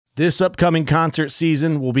This upcoming concert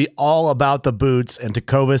season will be all about the boots, and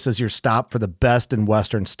Tecovas is your stop for the best in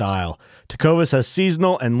Western style. Tecovas has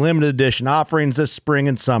seasonal and limited edition offerings this spring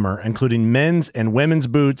and summer, including men's and women's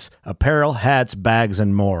boots, apparel, hats, bags,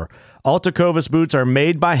 and more. All Tecovas boots are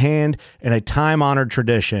made by hand in a time-honored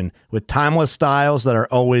tradition with timeless styles that are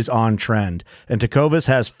always on trend. And Tecovas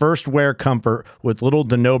has first wear comfort with little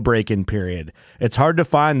to no break-in period. It's hard to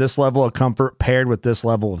find this level of comfort paired with this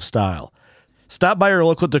level of style. Stop by your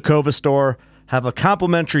local Tecovas store, have a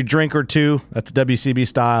complimentary drink or two, that's WCB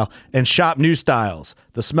style, and shop new styles.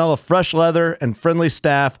 The smell of fresh leather and friendly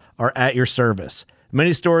staff are at your service.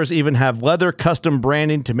 Many stores even have leather custom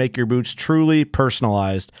branding to make your boots truly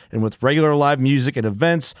personalized. And with regular live music and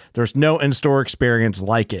events, there's no in-store experience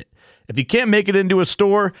like it. If you can't make it into a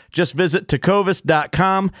store, just visit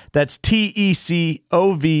tecovas.com. That's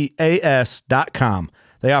TECOVAS.com.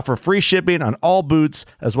 They offer free shipping on all boots,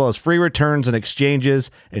 as well as free returns and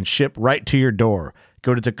exchanges, and ship right to your door.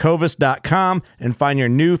 Go to tecovas.com and find your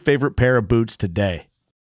new favorite pair of boots today.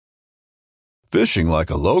 Fishing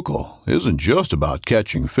like a local isn't just about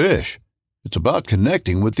catching fish. It's about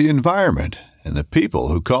connecting with the environment and the people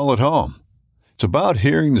who call it home. It's about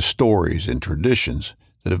hearing the stories and traditions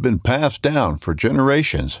that have been passed down for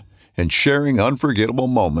generations and sharing unforgettable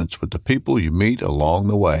moments with the people you meet along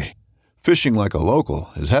the way. Fishing like a local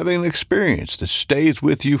is having an experience that stays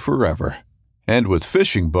with you forever. And with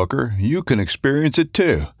Fishing Booker, you can experience it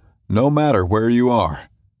too, no matter where you are.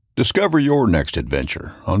 Discover your next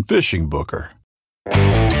adventure on Fishing Booker.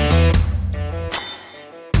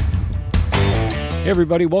 Hey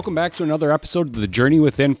everybody, welcome back to another episode of the Journey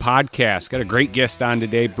Within podcast. Got a great guest on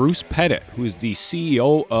today, Bruce Pettet, who is the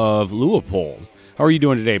CEO of Leupold. How are you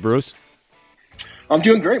doing today, Bruce? I'm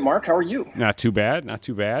doing great, Mark. How are you? Not too bad, not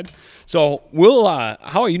too bad. So we'll,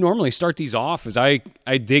 how you normally start these off is I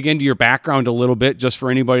dig into your background a little bit, just for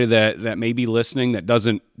anybody that may be listening that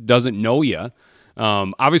doesn't know you.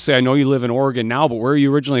 Obviously, I know you live in Oregon now, but where are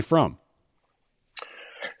you originally from?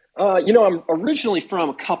 I'm originally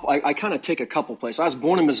from I kind of take a couple places. I was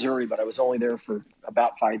born in Missouri, but I was only there for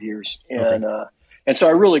about 5 years. And, Okay. And so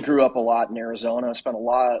I really grew up a lot in Arizona. I spent a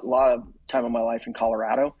lot of time of my life in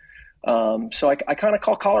Colorado. So I kind of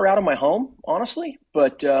call Colorado my home, honestly,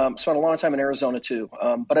 but spent a lot of time in Arizona too.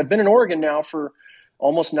 But I've been in Oregon now for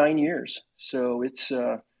almost 9 years. So it's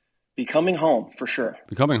becoming home for sure.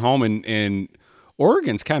 Becoming home, and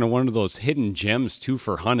Oregon's kind of one of those hidden gems too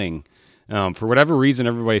for hunting. For whatever reason,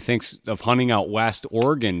 everybody thinks of hunting out west.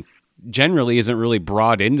 Oregon generally isn't really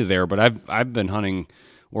brought into there, but I've been hunting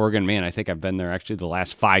Oregon. Man, I think I've been there actually the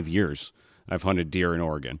last 5 years. I've hunted deer in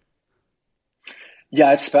Oregon.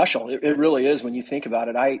 Yeah, it's special. It really is when you think about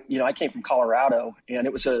it. I came from Colorado, and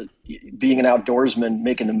it was being an outdoorsman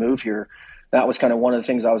making the move here. That was kind of one of the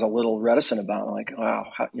things I was a little reticent about. Like, wow,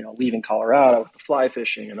 leaving Colorado with the fly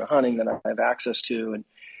fishing and the hunting that I have access to,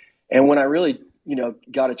 and when I really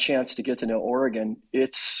got a chance to get to know Oregon,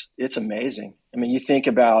 it's amazing. I mean, you think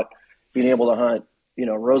about being able to hunt,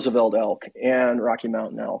 Roosevelt elk and Rocky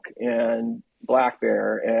Mountain elk and black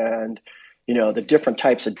bear and the different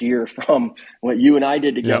types of deer, from what you and I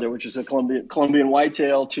did together, Yep. which is a Columbian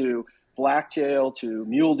whitetail, to blacktail, to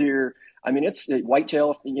mule deer. I mean, it's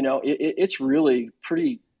whitetail, it's really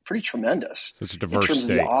pretty tremendous. It's a diverse in terms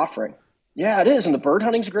state. of the offering. Yeah, it is. And the bird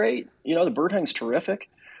hunting's great. The bird hunting's terrific,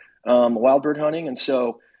 wild bird hunting. And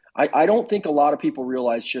so I don't think a lot of people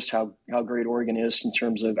realize just how great Oregon is in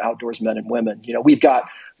terms of outdoors men and women. We've got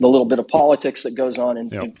the little bit of politics that goes on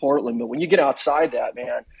in Portland, but when you get outside that,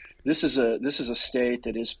 man, this is a state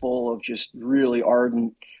that is full of just really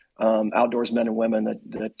ardent outdoors men and women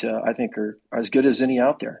that I think are as good as any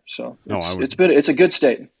out there. So it's a good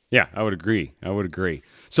state. Yeah, I would agree.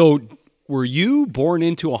 So were you born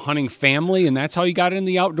into a hunting family and that's how you got in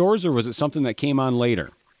the outdoors, or was it something that came on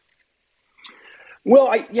later?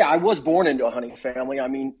 Well, I was born into a hunting family. I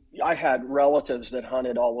mean, I had relatives that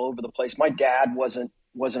hunted all over the place. My dad wasn't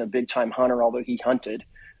a big time hunter, although he hunted.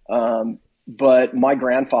 But my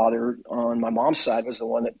grandfather on my mom's side was the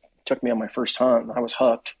one that took me on my first hunt. I was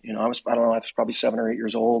hooked. I was probably 7 or 8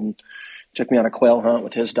 years old, and took me on a quail hunt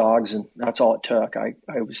with his dogs, and that's all it took. I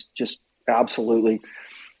was just absolutely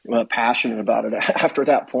passionate about it after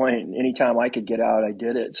that point. Anytime I could get out, I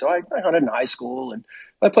did it. So I hunted in high school, and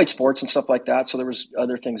I played sports and stuff like that. So there was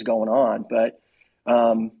other things going on, but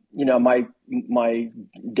my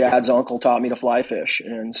dad's uncle taught me to fly fish.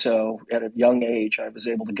 And so at a young age, I was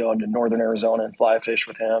able to go into northern Arizona and fly fish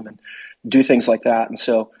with him and do things like that. And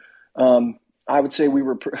so I would say we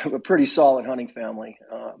were a pretty solid hunting family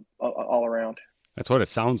all around. That's what it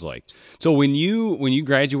sounds like. So when you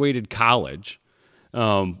graduated college,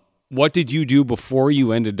 what did you do before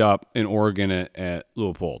you ended up in Oregon at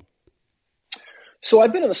Leupold? So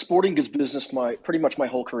I've been in the sporting goods business pretty much my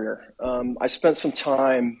whole career. I spent some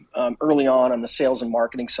time early on the sales and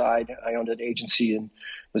marketing side. I owned an agency and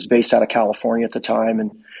was based out of California at the time,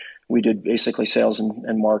 and we did basically sales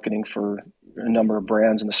and marketing for a number of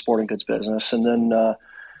brands in the sporting goods business. And then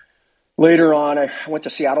later on, I went to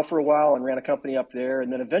Seattle for a while and ran a company up there,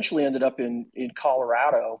 and then eventually ended up in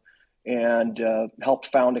Colorado and helped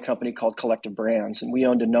found a company called Collective Brands. And we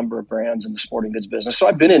owned a number of brands in the sporting goods business. So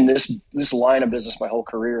I've been in this line of business my whole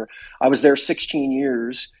career. I was there 16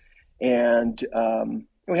 years, and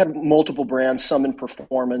we had multiple brands, some in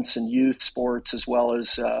performance and youth sports, as well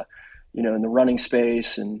as in the running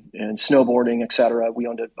space and snowboarding, et cetera. We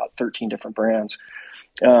owned about 13 different brands.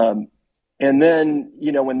 And then,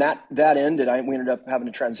 when that ended, we ended up having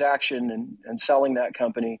a transaction and selling that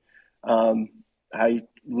company. I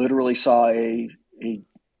literally saw a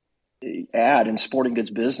ad in sporting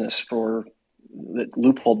goods business for that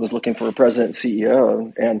Leupold was looking for a president and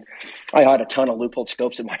CEO, and I had a ton of Leupold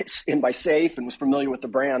scopes in my safe and was familiar with the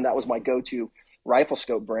brand. That was my go-to rifle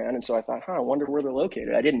scope brand, and so I thought, I wonder where they're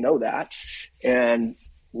located. I didn't know that, and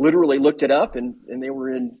literally looked it up, and they were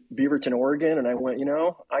in Beaverton, Oregon, and I went,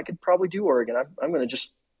 I could probably do Oregon. I'm going to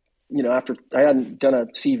just, after I hadn't done a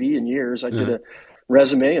CV in years, I did a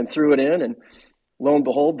resume and threw it in, and lo and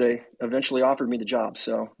behold, they eventually offered me the job.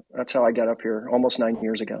 So that's how I got up here almost 9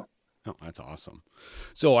 years ago. Oh, that's awesome.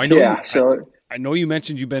 So I know, I know you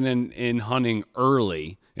mentioned you've been in hunting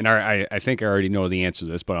early, and I think I already know the answer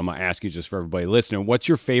to this, but I'm going to ask you just for everybody listening. What's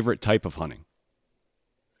your favorite type of hunting?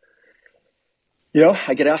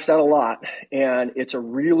 I get asked that a lot, and it's a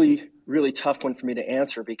really, really tough one for me to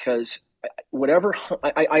answer because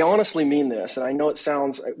I honestly mean this, and I know it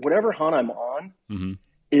sounds, whatever hunt I'm on, mm-hmm.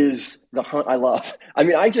 is the hunt I love. I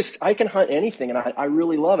mean, I can hunt anything, and I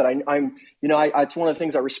really love it. It's one of the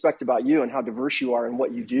things I respect about you and how diverse you are in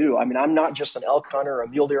what you do. I mean, I'm not just an elk hunter or a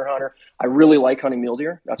mule deer hunter. I really like hunting mule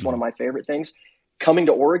deer. That's one of my favorite things. Coming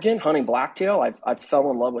to Oregon, hunting blacktail, I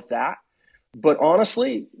fell in love with that. But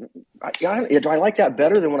honestly, I like that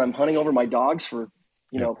better than when I'm hunting over my dogs for,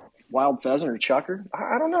 wild pheasant or chucker.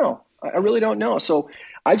 I don't know. I really don't know. So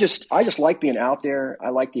I just like being out there. I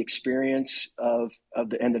like the experience of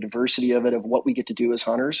the diversity of it, of what we get to do as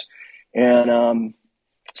hunters. And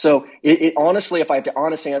so it honestly, if I have to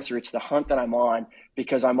honest answer, it's the hunt that I'm on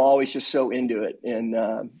because I'm always just so into it. And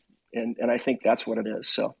I think that's what it is.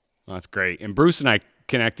 So. Well, that's great. And Bruce and I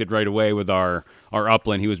connected right away with our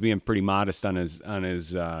upland. He was being pretty modest on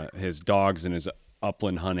his dogs and his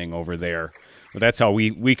upland hunting over there. But that's how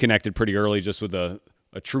we connected pretty early, just with a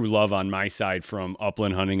true love on my side from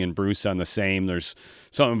upland hunting, and Bruce on the same. There's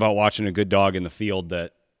something about watching a good dog in the field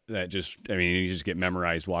that just, you just get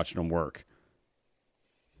memorized watching them work.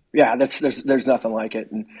 Yeah, there's nothing like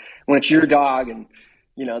it. And when it's your dog and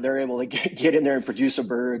they're able to get in there and produce a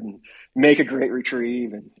bird and make a great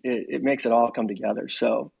retrieve, and it makes it all come together.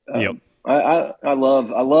 So yep. I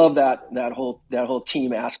love that whole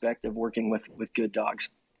team aspect of working with good dogs.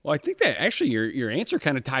 Well, I think that actually your answer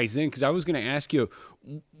kind of ties in, because I was going to ask you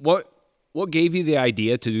what gave you the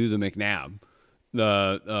idea to do the McNabb,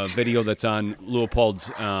 the video that's on Leupold's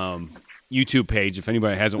YouTube page. If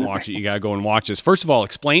anybody hasn't watched it, you got to go and watch this. First of all,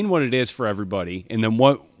 explain what it is for everybody, and then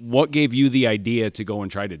what gave you the idea to go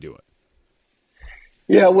and try to do it?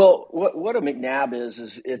 Yeah, well, what a McNabb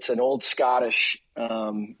is it's an old Scottish.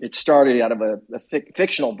 It started out of a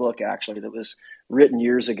fictional book, actually, that was written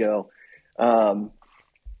years ago.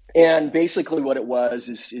 And basically what it was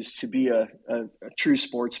is to be a true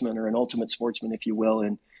sportsman, or an ultimate sportsman, if you will,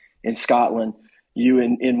 in Scotland. You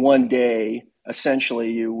in one day,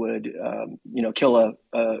 essentially, you would kill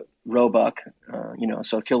a roebuck,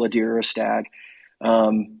 so kill a deer or a stag.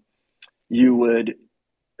 You would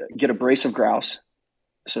get a brace of grouse,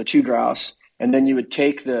 so 2 grouse, and then you would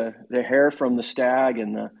take the hair from the stag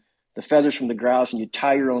and the feathers from the grouse, and you'd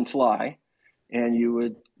tie your own fly, and you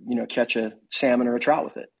would catch a salmon or a trout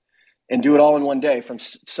with it. And do it all in one day from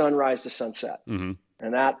sunrise to sunset. Mm-hmm.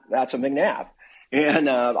 And that's a McNabb. And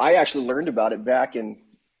I actually learned about it back in,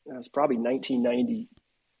 it was probably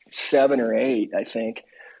 1997 or 8, I think,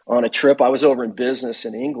 on a trip. I was over in business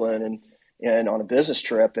in England and on a business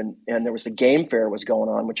trip, and there was the game fair was going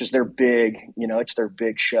on, which is their big, it's their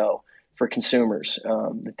big show for consumers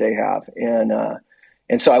that they have.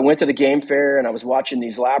 And so I went to the game fair, and I was watching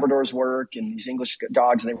these Labradors work and these English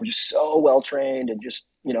dogs, and they were just so well trained and just,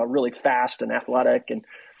 really fast and athletic. And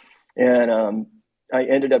I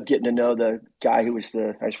ended up getting to know the guy who was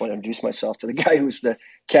I just want to introduce myself to the guy who was the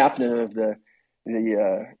captain of the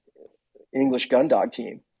English gun dog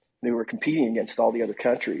team. they were competing against all the other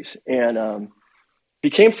countries, and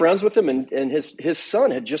became friends with him. And his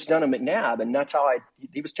son had just done a McNabb, and that's how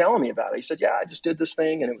he was telling me about it. He said, "Yeah, I just did this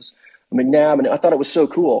thing, and it was a McNabb, and I thought it was so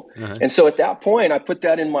cool." Uh-huh. And so at that point, I put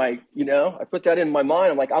that in my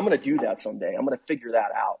mind. I'm like, I'm going to do that someday. I'm going to figure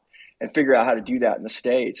that out and figure out how to do that in the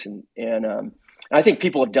States. And I think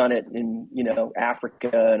people have done it in, Africa,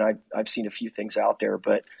 and I've seen a few things out there.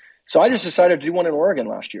 But so I just decided to do one in Oregon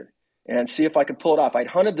last year and see if I could pull it off. I'd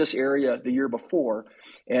hunted this area the year before,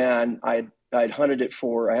 and I'd hunted it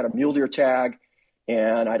I had a mule deer tag,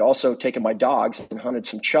 and I'd also taken my dogs and hunted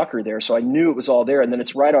some chukar there. So I knew it was all there. And then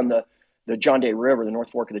it's right on the John Day River, the North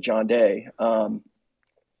Fork of the John Day. And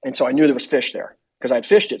so I knew there was fish there because I'd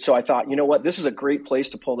fished it. So I thought, you know what, this is a great place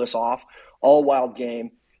to pull this off, all wild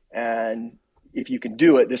game. And if you can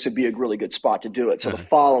do it, this would be a really good spot to do it. So the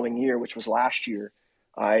following year, which was last year,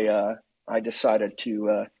 I decided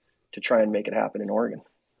to try and make it happen in Oregon.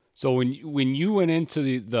 So when you went into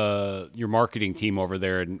your marketing team over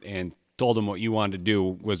there and told them what you wanted to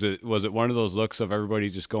do, was it one of those looks of everybody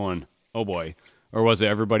just going, "Oh boy," or was it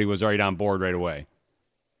everybody was right on board right away?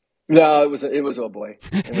 No, it was oh boy.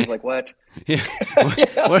 It was like, what? Yeah.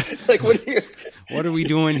 Yeah. Like, what are we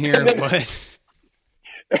doing here? What?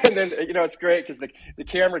 And then, it's great because the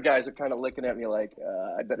camera guys are kind of looking at me like,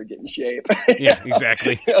 I better get in shape. Yeah,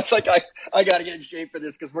 exactly. It's like, I got to get in shape for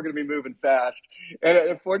this because we're going to be moving fast. And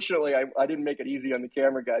unfortunately, I didn't make it easy on the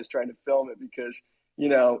camera guys trying to film it because,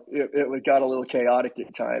 it got a little chaotic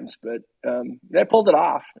at times. But they pulled it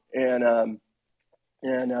off. And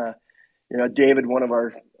David, one of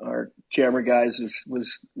our camera guys,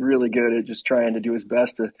 was really good at just trying to do his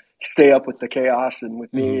best to stay up with the chaos and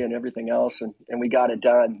with me and everything else. And we got it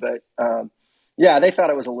done. But they thought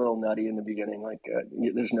it was a little nutty in the beginning. Like,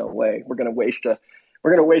 there's no way we're going to waste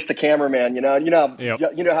a cameraman. You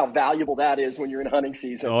know how valuable that is when you're in hunting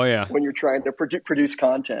season. Oh yeah. When you're trying to produce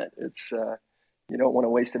content, it's you don't want to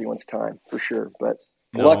waste anyone's time for sure. But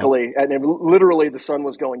luckily, and literally the sun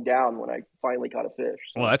was going down when I finally caught a fish.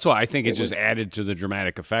 So well, that's why I think it just added to the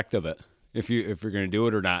dramatic effect of it. If you're going to do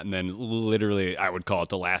it or not, and then literally, I would call it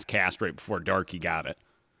the last cast right before dark. You got it.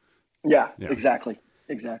 Yeah. Exactly.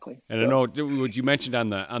 And I know what you mentioned on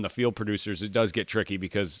the field producers, it does get tricky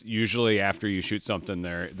because usually after you shoot something,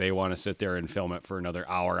 they want to sit there and film it for another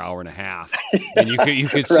hour and a half, and you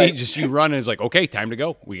could see right. just you run and it's like, okay, time to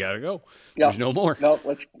go. We got to go. Yeah. There's no more. No,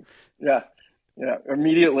 Yeah.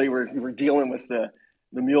 Immediately we're dealing with the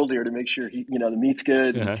mule deer to make sure the meat's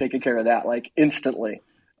good and taking care of that like instantly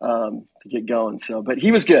to get going. So, but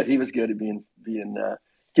he was good. He was good at being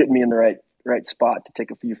getting me in the right spot to take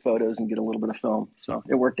a few photos and get a little bit of film. So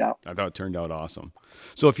it worked out. I thought it turned out awesome.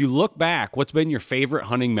 So if you look back, what's been your favorite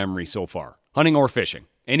hunting memory so far? Hunting or fishing?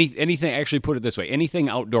 Anything, actually put it this way, anything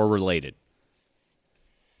outdoor related?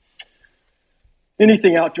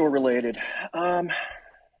 Anything outdoor related. I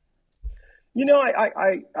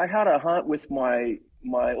had a hunt with my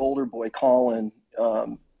older boy, Colin,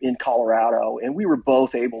 in Colorado, and we were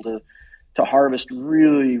both able to harvest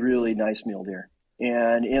really, really nice mule deer.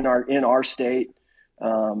 And in our state,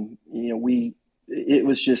 it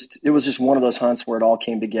was just one of those hunts where it all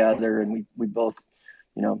came together, and we both,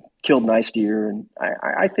 killed nice deer. And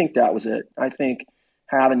I think that was it. I think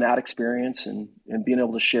having that experience and being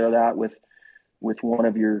able to share that with one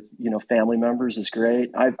of your, family members is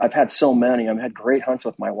great. I've had so many. I've had great hunts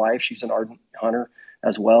with my wife. She's an ardent hunter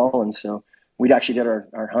as well. And so we'd actually did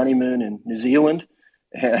our honeymoon in New Zealand,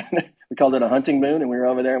 and we called it a hunting moon, and we were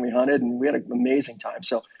over there and we hunted and we had an amazing time.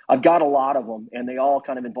 So I've got a lot of them, and they all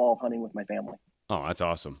kind of involve hunting with my family. Oh, that's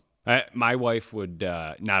awesome. My wife would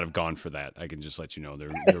not have gone for that. I can just let you know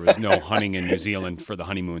there was no hunting in New Zealand for the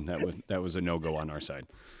honeymoon. That was a no-go on our side.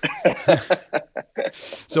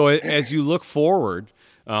 So as you look forward,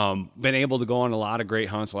 been able to go on a lot of great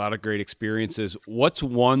hunts, a lot of great experiences. What's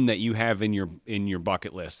one that you have in your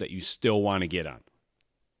bucket list that you still want to get on?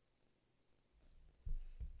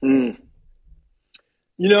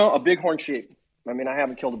 A bighorn sheep. I mean, I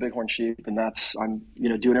haven't killed a bighorn sheep, and I'm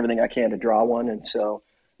doing everything I can to draw one. And so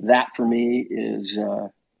that for me is,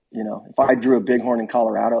 if I drew a bighorn in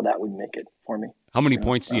Colorado, that would make it for me. How many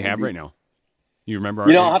points do you have right now? You remember?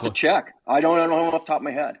 I'll have to check. I don't know off the top of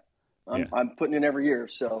my head. I'm putting in every year.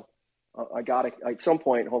 So I got to, at some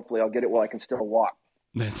point, hopefully I'll get it while I can still walk.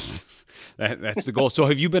 That's the goal. So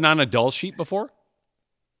have you been on a dull sheet before?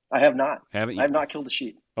 I have not. Haven't you? I have not killed a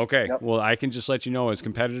sheep. Okay. Yep. Well, I can just let you know, as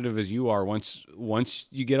competitive as you are, once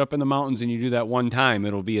you get up in the mountains and you do that one time,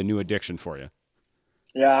 it'll be a new addiction for you.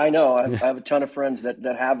 Yeah, I know. I have a ton of friends that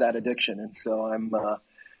have that addiction. And so I'm,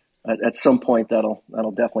 at some point that'll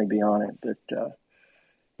definitely be on it. But,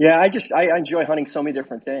 Yeah, I enjoy hunting so many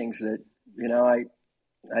different things that, you know,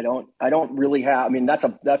 I don't really have, I mean, that's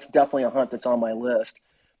definitely a hunt that's on my list,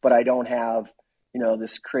 but I don't have, you know,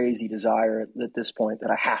 this crazy desire at this point that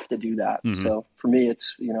I have to do that. Mm-hmm. So for me,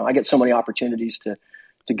 it's, you know, I get so many opportunities to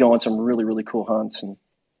go on some really, really cool hunts, and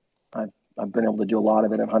I've been able to do a lot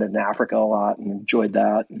of it. I've hunted in Africa a lot and enjoyed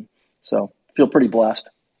that. And so feel pretty blessed.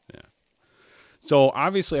 Yeah. So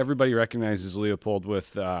obviously everybody recognizes Leupold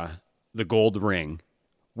with the gold ring.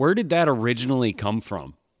 Where did that originally come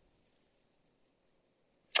from?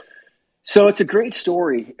 So it's a great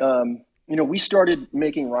story. You know, we started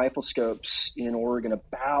making rifle scopes in Oregon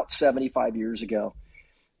about 75 years ago.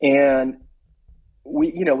 And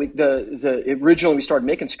originally we started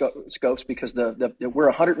making scopes because we're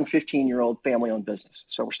a 115-year-old family-owned business.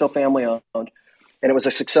 So we're still family-owned, and it was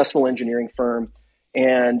a successful engineering firm.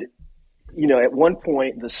 And, you know, at one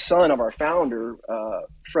point, the son of our founder,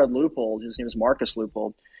 Fred Leupold, his name is Marcus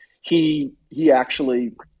Leupold, he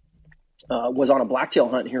actually was on a blacktail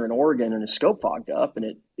hunt here in Oregon, and his scope fogged up,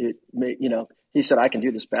 and it made, you know, he said, I can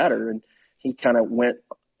do this better. And he kind of went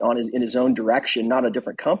in his own direction, not a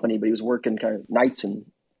different company, but he was working kind of nights and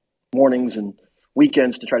mornings and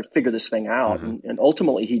weekends to try to figure this thing out. Mm-hmm. And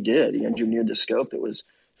ultimately he did. He engineered the scope that was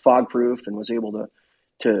fog proof and was able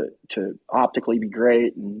to optically be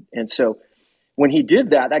great. And so when he did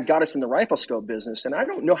that, that got us in the rifle scope business. And I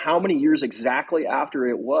don't know how many years exactly after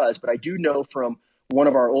it was, but I do know from one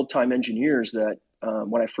of our old time engineers that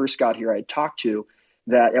when I first got here, I had talked to,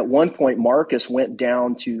 that at one point Marcus went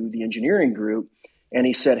down to the engineering group and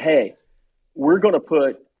he said, hey, we're going to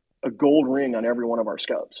put a gold ring on every one of our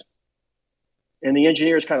scopes. And the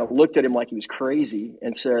engineers kind of looked at him like he was crazy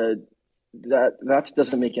and said, that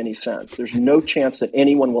doesn't make any sense. There's no chance that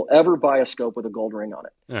anyone will ever buy a scope with a gold ring on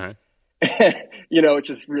it. Uh-huh. You know, which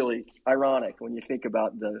is really ironic when you think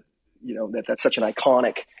about that's such an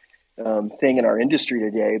iconic thing in our industry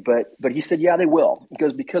today. But he said, yeah, they will.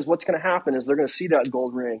 Because what's going to happen is they're going to see that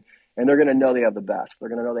gold ring and they're going to know they have the best. They're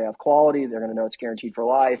going to know they have quality. They're going to know it's guaranteed for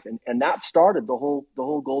life. And that started the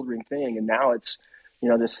whole gold ring thing. And now it's, you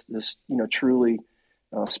know, this truly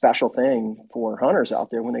special thing for hunters out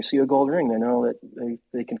there. When they see a gold ring, they know that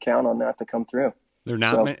they can count on that to come through.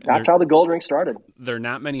 That's how the gold ring started. There are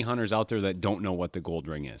not many hunters out there that don't know what the gold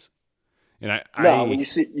ring is. And when you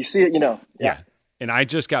see it, you know. Yeah. And I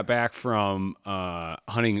just got back from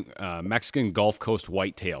hunting Mexican Gulf Coast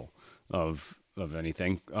whitetail of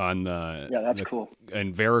anything on the that's cool,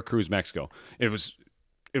 in Veracruz, Mexico. It was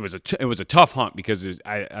a tough hunt because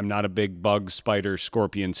I'm not a big bug, spider,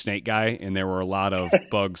 scorpion, snake guy, and there were a lot of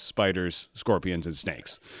bugs, spiders, scorpions, and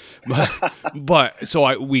snakes. But so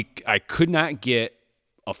I could not get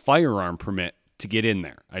a firearm permit to get in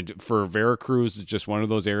there. For Veracruz, it's just one of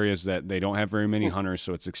those areas that they don't have very many hunters,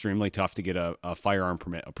 so it's extremely tough to get a firearm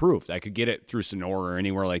permit approved. I could get it through Sonora or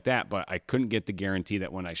anywhere like that, but I couldn't get the guarantee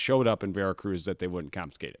that when I showed up in Veracruz that they wouldn't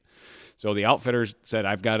confiscate it. So the outfitters said,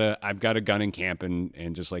 I've got a gun in camp,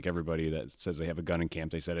 and just like everybody that says they have a gun in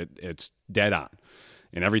camp, they said it's dead on.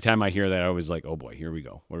 And every time I hear that, I was like, oh boy, here we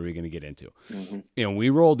go. What are we going to get into? Mm-hmm. And we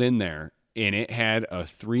rolled in there, and it had a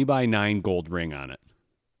 3x9 gold ring on it.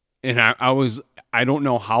 And I don't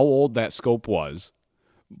know how old that scope was,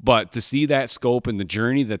 but to see that scope and the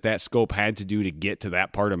journey that scope had to do to get to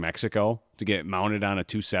that part of Mexico to get mounted on a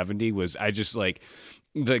 270 was, I just like,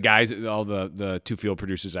 the guys, all the two field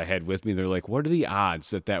producers I had with me, they're like, what are the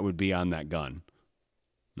odds that would be on that gun?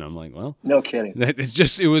 And I'm like, well, no kidding.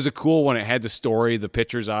 It was a cool one. It had the story. The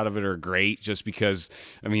pictures out of it are great just because,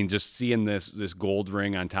 I mean, just seeing this gold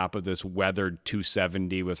ring on top of this weathered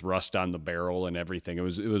 270 with rust on the barrel and everything. It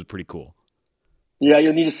was pretty cool. Yeah.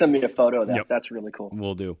 You'll need to send me a photo of that. Yep. That's really cool.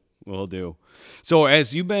 Will do. So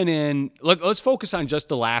as you've been in, let's focus on just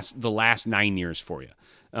the last 9 years for you.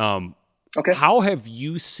 Okay. How have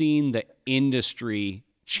you seen the industry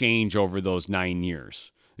change over those 9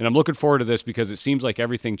 years? And I'm looking forward to this because it seems like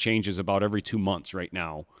everything changes about every 2 months right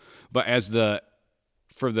now. But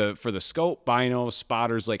for the scope, binos,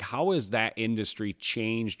 spotters, like how has that industry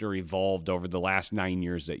changed or evolved over the last 9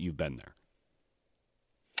 years that you've been there?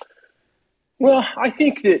 Well, I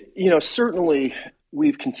think that, you know, certainly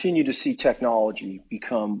we've continued to see technology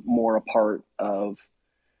become more a part of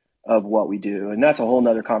what we do. And that's a whole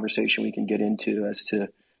nother conversation we can get into as to,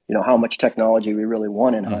 you know, how much technology we really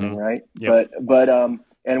want in hunting, right? Yep. But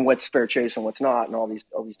and what's fair chase and what's not, and all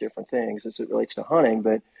these different things as it relates to hunting.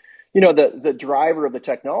 But, you know, the driver of the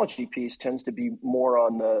technology piece tends to be more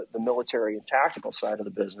on the military and tactical side of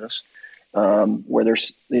the business, where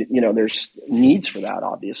there's needs for that,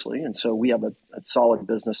 obviously. And so we have a solid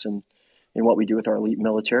business in what we do with our elite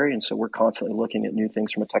military. And so we're constantly looking at new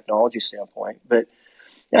things from a technology standpoint. But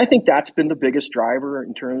And I think that's been the biggest driver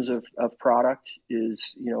in terms of product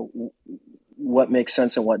is, what makes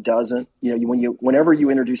sense and what doesn't. Whenever you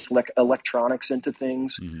introduce electronics into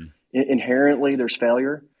things, inherently there's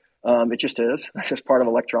failure. It just is. That's just part of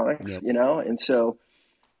electronics, Yep. And so,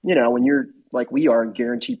 when you're like we are in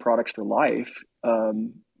guaranteed products for life,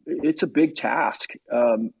 it's a big task,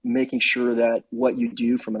 making sure that what you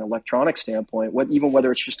do from an electronic standpoint,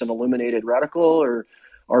 whether it's just an illuminated reticle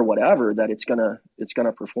or whatever, that it's gonna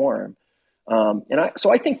perform.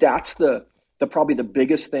 So I think that's the probably the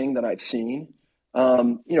biggest thing that I've seen.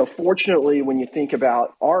 Fortunately, when you think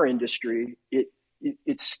about our industry,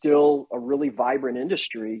 it's still a really vibrant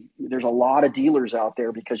industry. There's a lot of dealers out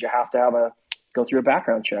there because you have to go through a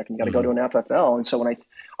background check and you got to go to an FFL. And so when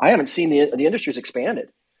I haven't seen the industry's expanded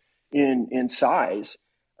in size,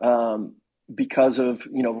 because of,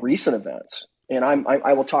 recent events. And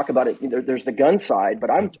I will talk about it. There's the gun side,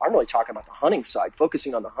 but I'm really talking about the hunting side,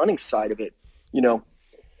 focusing on the hunting side of it.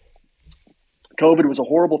 COVID was a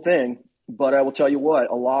horrible thing, but I will tell you what,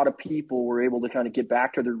 a lot of people were able to kind of get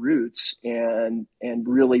back to their roots and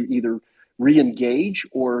really either re-engage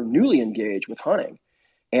or newly engage with hunting.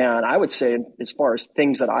 And I would say, as far as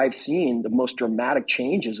things that I've seen, the most dramatic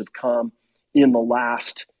changes have come in the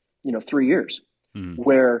last, 3 years,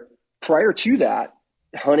 where prior to that,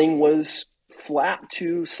 hunting was flat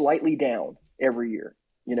to slightly down every year,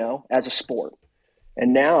 as a sport.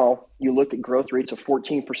 And now you look at growth rates of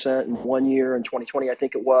 14% in 1 year. In 2020, I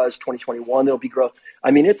think it was 2021, there'll be growth.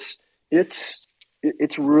 I mean, it's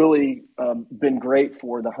really been great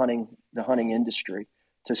for the hunting industry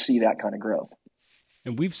to see that kind of growth.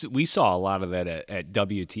 And we saw a lot of that at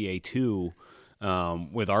WTA too,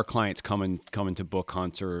 with our clients coming to book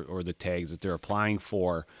hunts or the tags that they're applying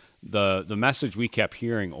for. The message we kept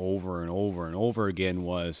hearing over and over and over again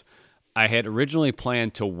was, I had originally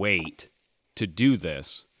planned to wait to do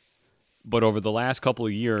this, but over the last couple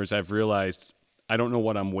of years, I've realized I don't know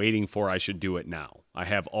what I'm waiting for. I should do it now. I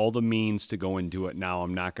have all the means to go and do it now.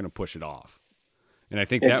 I'm not going to push it off. And I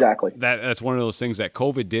think exactly that's one of those things that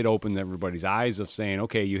COVID did open everybody's eyes of saying,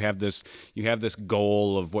 okay, you have this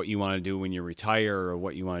goal of what you want to do when you retire or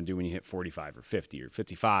what you want to do when you hit 45 or 50 or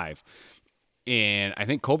 55. And I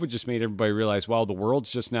think COVID just made everybody realize, well, the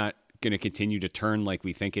world's just not going to continue to turn like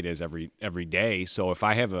we think it is every day. So if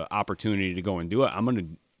I have an opportunity to go and do it, I'm going to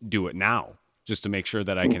do it now, just to make sure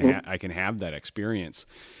that I can have that experience.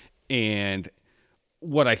 And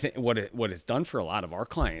what I think what it's done for a lot of our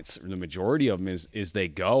clients, or the majority of them, is they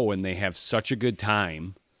go and they have such a good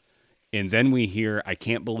time, and then we hear, I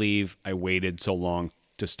can't believe I waited so long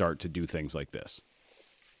to start to do things like this.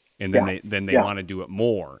 And then they want to do it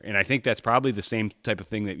more. And I think that's probably the same type of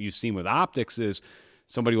thing that you've seen with optics is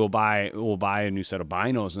somebody will buy a new set of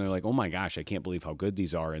binos and they're like, oh my gosh, I can't believe how good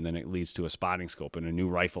these are. And then it leads to a spotting scope and a new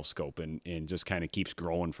rifle scope and just kind of keeps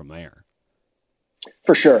growing from there.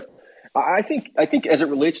 For sure. I think as it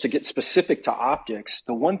relates to get specific to optics,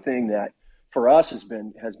 the one thing that for us has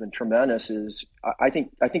been tremendous is I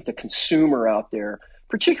think the consumer out there,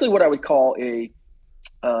 particularly what I would call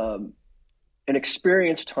an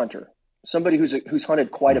experienced hunter, somebody who's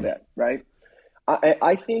hunted quite a bit, right?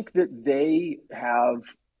 I think that they have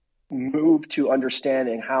moved to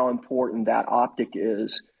understanding how important that optic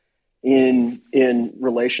is in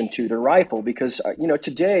relation to their rifle, because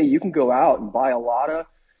today you can go out and buy a lot of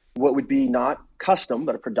what would be not custom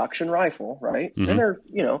but a production rifle, right? And they're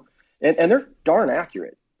and they're darn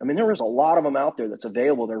accurate. I mean, there is a lot of them out there that's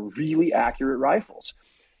available. They're really accurate rifles,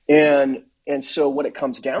 and so what it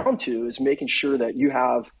comes down to is making sure that you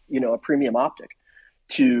have a premium optic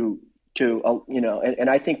to and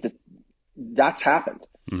I think that's happened.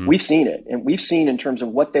 We've seen it, and we've seen in terms of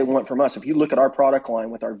what they want from us. If you look at our product line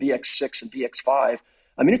with our VX6 and VX5,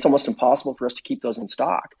 I mean, it's almost impossible for us to keep those in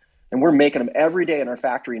stock, and we're making them every day in our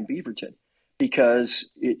factory in Beaverton because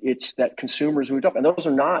it's that consumers moved up, and those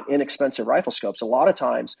are not inexpensive rifle scopes. A lot of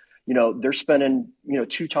times, they're spending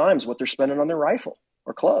 2 times what they're spending on their rifle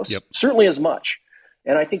or close, certainly as much.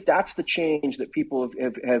 And I think that's the change that people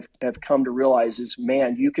have come to realize is,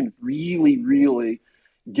 man, you can really, really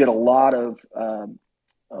get a lot of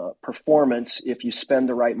performance if you spend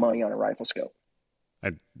the right money on a rifle scope.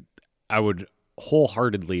 I would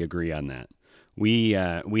wholeheartedly agree on that. We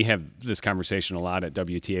have this conversation a lot at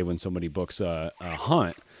WTA when somebody books a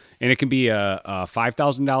hunt, and it can be a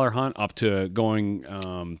 $5,000 hunt up to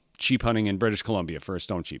going sheep hunting in British Columbia for a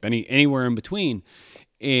stone sheep, anywhere in between.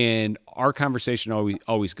 And our conversation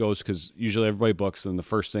always goes, because usually everybody books, and the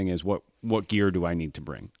first thing is what gear do I need to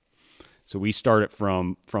bring? So we start it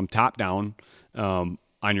from top down on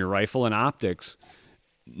your rifle and optics.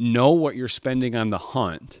 Know what you're spending on the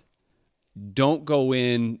hunt, don't go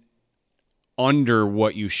in under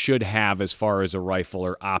what you should have as far as a rifle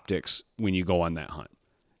or optics when you go on that hunt.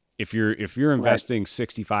 If you're investing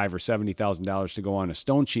 $65,000 or $70,000 to go on a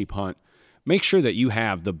stone sheep hunt, make sure that you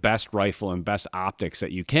have the best rifle and best optics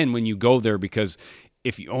that you can when you go there, because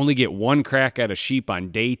if you only get one crack at a sheep on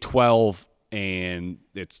day 12 and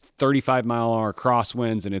it's 35-mile-an-hour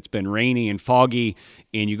crosswinds and it's been rainy and foggy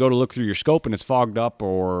and you go to look through your scope and it's fogged up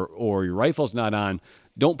or your rifle's not on,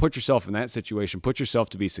 don't put yourself in that situation. Put yourself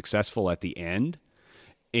to be successful at the end.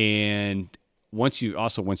 And once you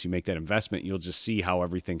make that investment, you'll just see how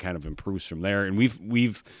everything kind of improves from there.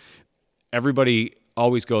 And everybody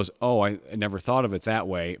always goes, "Oh, I never thought of it that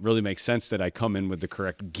way." It really makes sense that I come in with the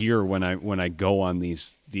correct gear when I go on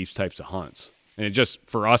these types of hunts. And it just,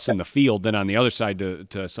 for us in the field, then on the other side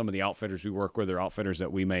to some of the outfitters we work with or outfitters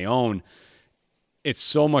that we may own, it's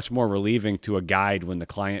so much more relieving to a guide when the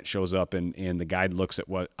client shows up and the guide looks at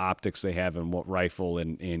what optics they have and what rifle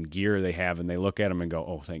and gear they have, and they look at them and go,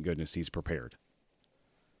 "Oh, thank goodness he's prepared."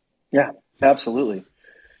 Yeah, absolutely.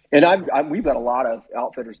 And we've got a lot of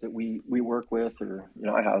outfitters that we work with, or,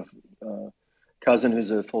 I have a cousin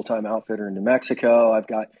who's a full-time outfitter in New Mexico.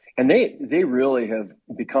 And they really have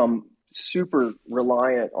become super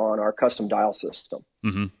reliant on our custom dial system,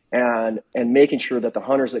 mm-hmm. and making sure that the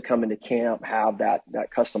hunters that come into camp have that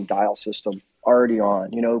custom dial system already on.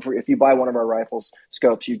 If you buy one of our rifles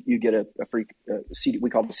scopes, you get a free CD, we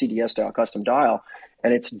call it the CDS style custom dial,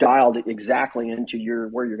 and it's dialed exactly into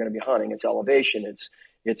where you're going to be hunting. It's elevation.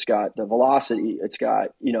 It's got the velocity. It's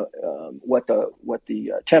got what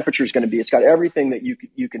the temperature is going to be. It's got everything that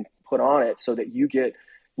you can put on it so that you get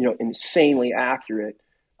insanely accurate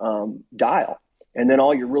dial. And then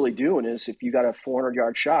all you're really doing is, if you got a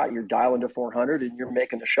 400-yard shot, you're dialing to 400 and you're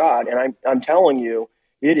making the shot. And I'm telling you,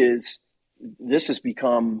 this has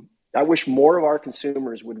become. I wish more of our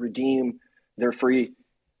consumers would redeem their free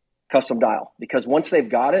custom dial, because once they've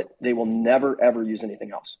got it, they will never ever use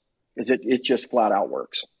anything else, because it just flat out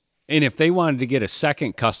works. And if they wanted to get a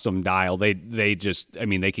second custom dial, they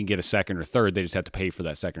can get a second or third. They just have to pay for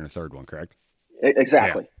that second or third one, correct?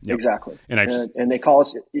 Exactly. Yeah. Yep. Exactly. And they call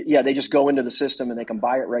us. Yeah, they just go into the system and they can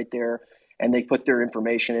buy it right there, and they put their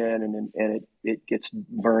information in, and it gets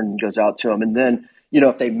burned and goes out to them. And then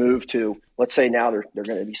if they move to, let's say now they're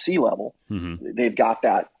going to be sea level, mm-hmm. they've got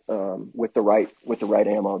that with the right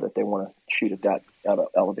ammo that they want to shoot at that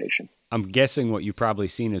elevation. I'm guessing what you've probably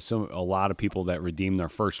seen is a lot of people that redeem their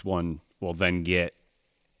first one will then get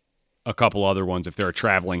a couple other ones. If they're a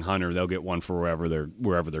traveling hunter, they'll get one for wherever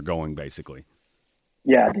they're going, basically.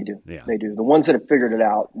 Yeah, they do. Yeah. They do. The ones that have figured it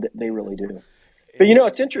out, they really do. But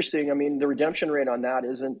it's interesting. I mean, the redemption rate on that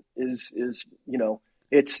is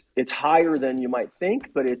it's higher than you might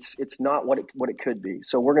think, but it's not what it could be.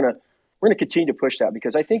 So we're gonna continue to push that,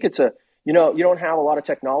 because I think it's you don't have a lot of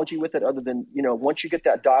technology with it other than once you get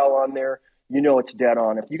that dial on there, it's dead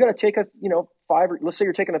on. If you got to take a let's say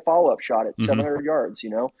you're taking a follow up shot at mm-hmm. 700 yards,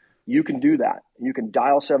 you can do that. You can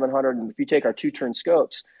dial 700, and if you take our 2-turn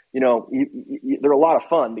scopes, they're a lot of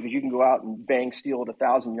fun, because you can go out and bang steel at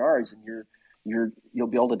 1,000 yards, and you'll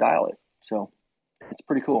be able to dial it. So it's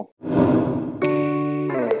pretty cool.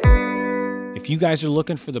 If you guys are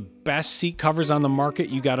looking for the best seat covers on the market,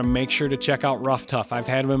 you got to make sure to check out Rough Tough. I've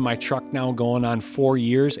had them in my truck now going on 4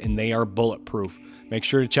 years, and they are bulletproof. Make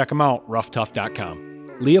sure to check them out,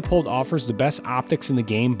 roughtough.com. Leupold offers the best optics in the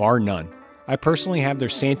game, bar none. I personally have their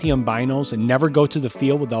Santium binos and never go to the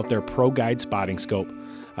field without their Pro Guide spotting scope.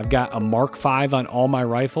 I've got a Mark V on all my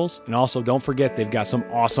rifles, and also don't forget they've got some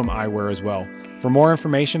awesome eyewear as well. For more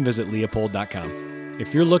information, visit Leupold.com.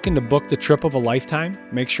 If you're looking to book the trip of a lifetime,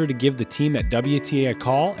 make sure to give the team at WTA a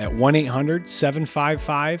call at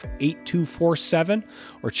 1-800-755-8247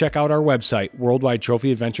 or check out our website,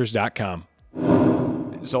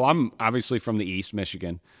 worldwidetrophyadventures.com. So I'm obviously from the East,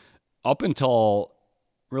 Michigan. Up until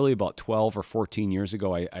really about 12 or 14 years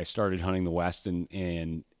ago, I started hunting the West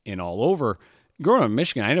and all over. Growing up in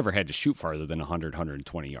Michigan, I never had to shoot farther than 100,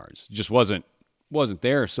 120 yards. It just wasn't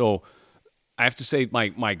there. So I have to say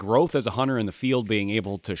my growth as a hunter in the field, being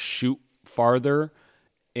able to shoot farther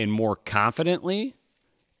and more confidently,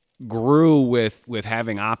 grew with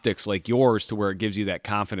having optics like yours, to where it gives you that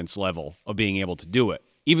confidence level of being able to do it.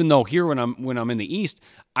 Even though here when I'm in the East,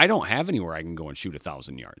 I don't have anywhere I can go and shoot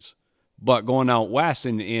 1,000 yards. But going out west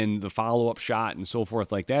and in the follow-up shot and so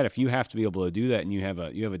forth like that, if you have to be able to do that and you have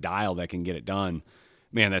a dial that can get it done,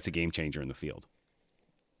 man, that's a game changer in the field.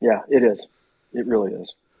 Yeah, it is. It really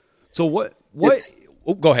is. So what go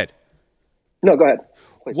ahead. No, go ahead.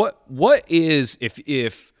 Please. What is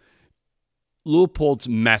if Leupold's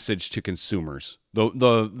message to consumers,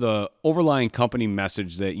 the overlying company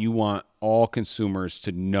message that you want all consumers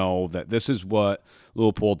to know that this is what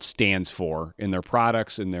Leupold stands for in their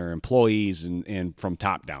products and their employees and from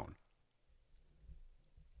top down?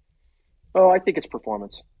 Oh, I think it's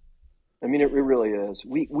performance. I mean, it really is.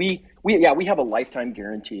 We have a lifetime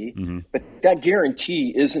guarantee, but that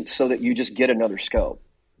guarantee isn't so that you just get another scope.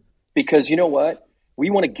 Because you know what?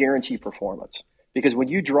 We want to guarantee performance. Because when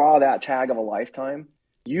you draw that tag of a lifetime,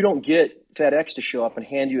 you don't get FedEx to show up and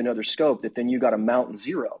hand you another scope that then you got to mount in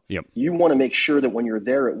zero. Yep. You want to make sure that when you're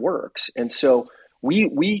there, it works. And so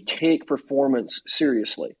we take performance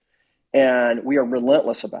seriously, and we are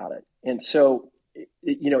relentless about it. And so,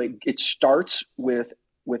 it starts with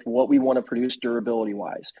what we want to produce durability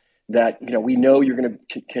wise, that, we know you're going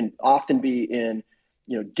to can often be in,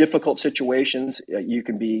 difficult situations. You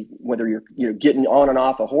can be, whether you're getting on and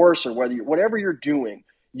off a horse or whatever you're doing,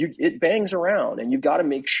 it bangs around, and you've got to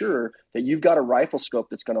make sure that you've got a rifle scope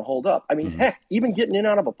that's going to hold up. I mean, heck, even getting in and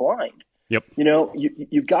out of a blind, Yep.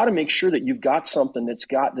 You've got to make sure that you've got something that's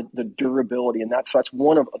got the durability. And that's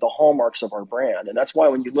one of the hallmarks of our brand. And that's why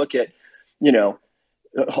when you look at,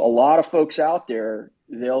 a lot of folks out there,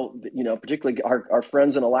 they'll, particularly our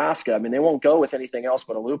friends in Alaska, I mean, they won't go with anything else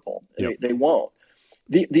but a Leupold. Yep. They won't.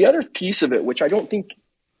 The other piece of it, which I don't think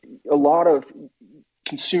a lot of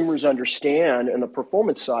consumers understand on the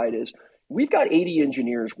performance side, is we've got 80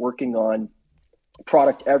 engineers working on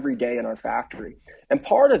product every day in our factory. And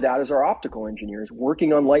part of that is our optical engineers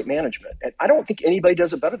working on light management. And I don't think anybody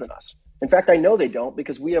does it better than us. In fact, I know they don't,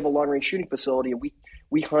 because we have a long range shooting facility, and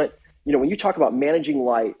we hunt. When you talk about managing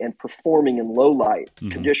light and performing in low light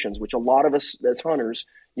conditions, which a lot of us as hunters,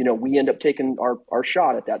 we end up taking our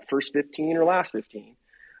shot at that first 15 or last 15.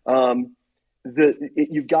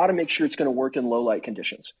 You've got to make sure it's going to work in low light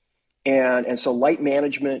conditions. And so light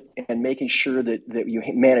management and making sure that you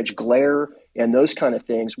manage glare and those kind of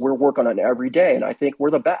things, we're working on every day. And I think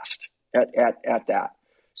we're the best at that.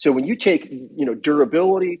 So when you take,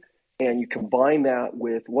 durability, and you combine that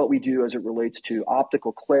with what we do as it relates to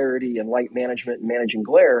optical clarity and light management and managing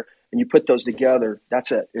glare, and you put those together,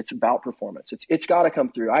 that's it. It's about performance. It's got to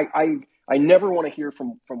come through. I never want to hear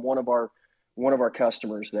from one of our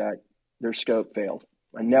customers that their scope failed.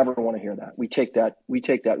 I never want to hear that. We take that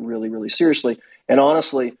really, really seriously. And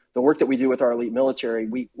honestly, the work that we do with our elite military,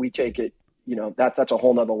 we take it, that's a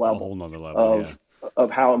whole nother level, of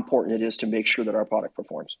how important it is to make sure that our product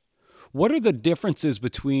performs. What are the differences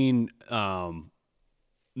between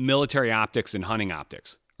military optics and hunting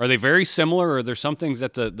optics? Are they very similar, or are there some things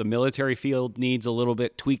that the military field needs a little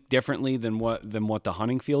bit tweaked differently than what the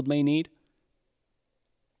hunting field may need?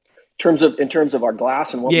 In terms of our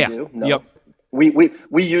glass and what we do? No. Yep.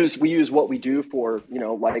 We use what we do for,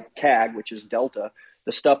 like CAG, which is Delta,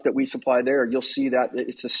 the stuff that we supply there. You'll see that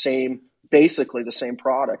it's basically the same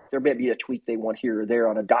product. There may be a tweak they want here or there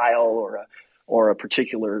on a dial or a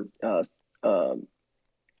particular kind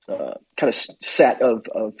of set of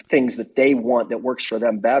things that they want that works for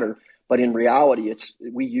them better. But in reality,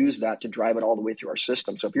 we use that to drive it all the way through our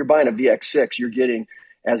system. So if you're buying a VX6, you're getting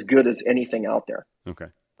as good as anything out there. Okay.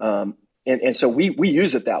 And so we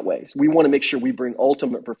use it that way. So we want to make sure we bring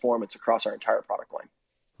ultimate performance across our entire product line.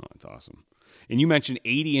 Oh, that's awesome. And you mentioned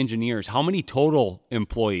 80 engineers. How many total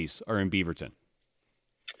employees are in Beaverton?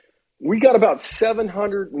 We got about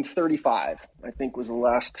 735, I think was the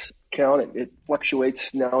last count. It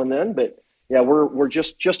fluctuates now and then, but yeah, we're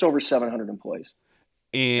just over 700 employees.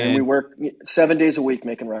 And we work 7 days a week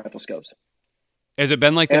making rifle scopes. Has it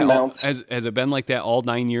been like that? Has it been like that all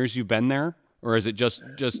 9 years you've been there, or is it just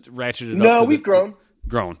ratcheted up? No, we've grown.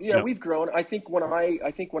 Grown. Yeah, yep. We've grown. I think when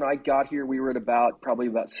I got here, we were at probably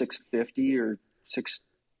about 650 or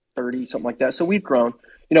 630, something like that. So we've grown.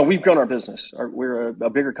 We've grown our business. We're a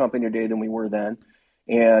bigger company today than we were then.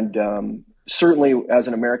 And certainly as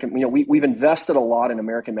an American, we've invested a lot in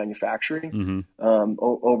American manufacturing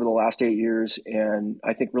over the last 8 years. And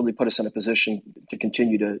I think really put us in a position to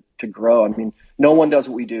continue to grow. I mean, no one does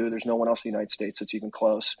what we do. There's no one else in the United States that's even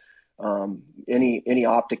close. Any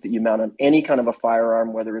optic that you mount on any kind of a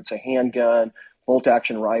firearm, whether it's a handgun, bolt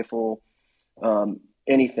action rifle,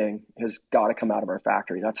 anything has got to come out of our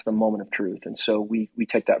factory. That's the moment of truth. And so we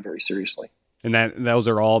take that very seriously. And those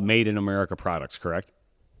are all made in America products, correct?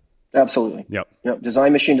 Absolutely. Yep.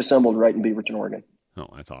 Design machined assembled right in Beaverton, Oregon. Oh,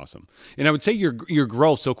 that's awesome. And I would say your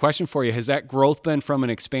growth. So question for you, has that growth been from an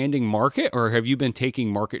expanding market, or have you been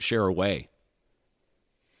taking market share away?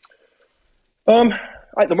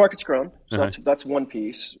 The market's grown. So that's one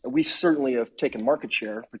piece. We certainly have taken market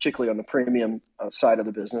share, particularly on the premium side of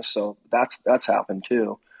the business. So that's happened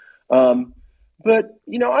too. But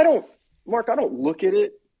Mark, I don't look at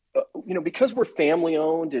it, because we're family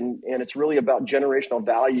owned and it's really about generational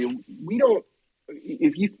value. We don't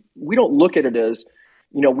look at it as,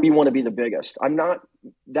 we want to be the biggest.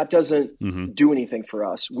 That doesn't do anything for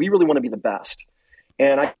us. We really want to be the best.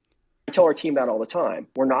 And I tell our team that all the time.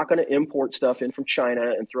 We're not going to import stuff in from China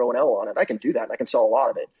and throw an L on it. I can do that. And I can sell a lot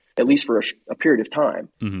of it, at least for a period of time.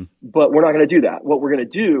 But we're not going to do that. What we're going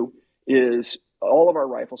to do is all of our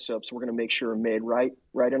rifle scopes, we're going to make sure are made right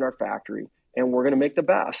in our factory. And we're going to make the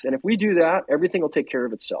best. And if we do that, everything will take care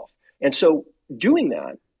of itself. And so doing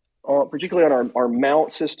that, particularly on our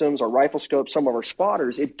mount systems, our rifle scopes, some of our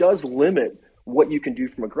spotters, it does limit what you can do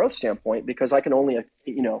from a growth standpoint, because I can only,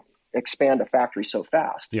 expand a factory so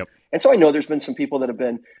fast. Yep. And so I know there's been some people that have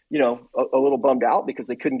been, a little bummed out because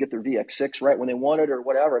they couldn't get their VX6 right when they wanted or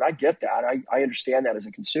whatever. And I get that. I understand that as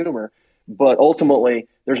a consumer, but ultimately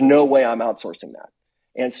there's no way I'm outsourcing that.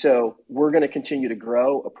 And so we're going to continue to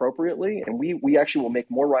grow appropriately. And we actually will make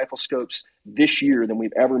more rifle scopes this year than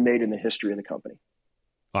we've ever made in the history of the company.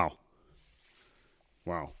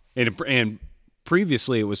 Wow. And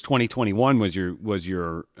previously it was 2021 was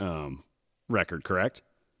your record, correct?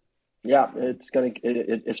 Yeah, it's going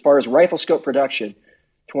to, as far as rifle scope production,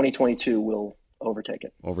 2022 will overtake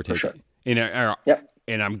it. Sure.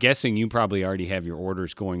 And I'm guessing you probably already have your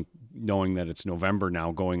orders going, knowing that it's November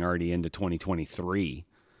now, going already into 2023.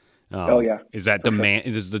 Oh yeah. Is that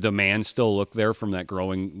demand? Does the demand still look there from that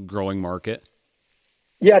growing market?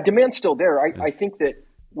 Yeah, demand's still there. I think that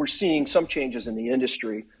we're seeing some changes in the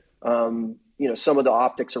industry. Some of the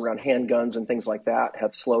optics around handguns and things like that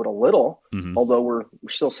have slowed a little, although we're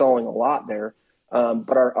still selling a lot there.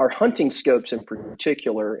 But our hunting scopes in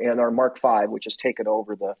particular, and our Mark V, which has taken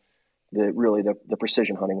over the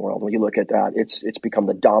precision hunting world. When you look at that, it's become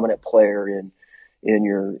the dominant player in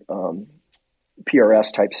your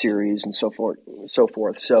PRS type series and so forth.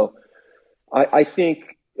 So I think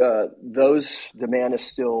those demand is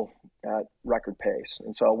still at record pace.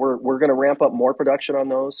 And so we're going to ramp up more production on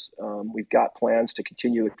those. We've got plans to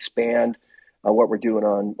continue to expand what we're doing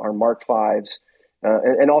on our Mark Vs.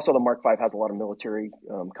 And also the Mark V has a lot of military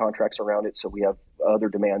contracts around it. So we have other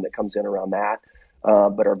demand that comes in around that.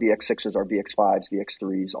 But our VX6s, our VX5s,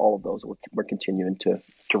 VX3s, all of those, we're continuing to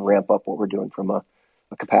ramp up what we're doing from a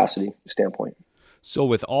capacity standpoint. So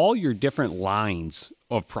with all your different lines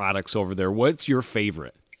of products over there, what's your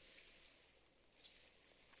favorite?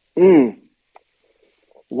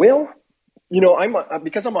 Well,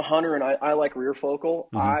 because I'm a hunter and I like rear focal,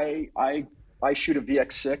 I shoot a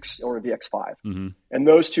VX6 or a VX5, and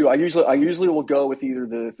those two I usually will go with either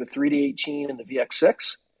the 3D18 and the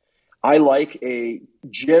VX6. I like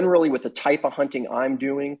generally with the type of hunting I'm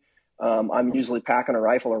doing, I'm usually packing a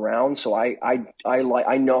rifle around, so I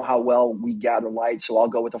know how well we gather light, so I'll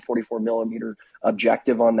go with a 44 millimeter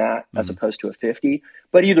objective on that as opposed to a 50.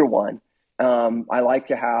 But either one. I like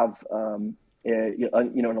to have an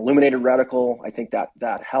illuminated reticle. I think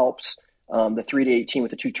that helps. The 3-18 with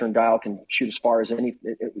the 2-turn dial can shoot as far as as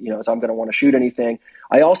I'm going to want to shoot anything.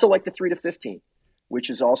 I also like the 3-15, which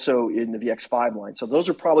is also in the VX5 line. So those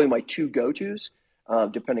are probably my two go-tos,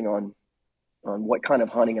 depending on what kind of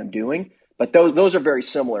hunting I'm doing. But those are very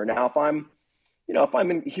similar. Now, if I'm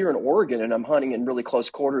here in Oregon and I'm hunting in really close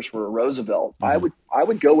quarters for a Roosevelt, I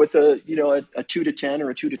would go with a 2-10 or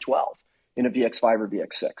a 2-12 in a VX5 or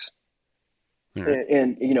VX6.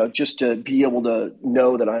 And just to be able to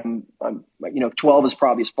know that I'm 12 is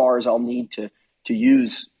probably as far as I'll need to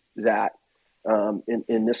use that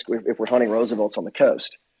in this, if we're hunting Roosevelts on the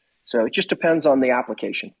coast. So it just depends on the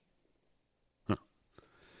application.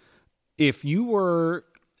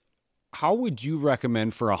 How would you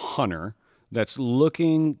recommend for a hunter that's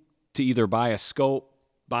looking to either buy a scope,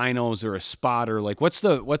 binos, or a spotter? Like what's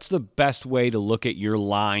the best way to look at your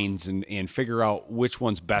lines and figure out which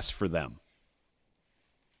one's best for them?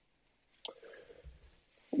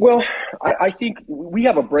 Well, I think we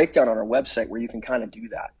have a breakdown on our website where you can kind of do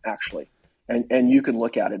that actually. And you can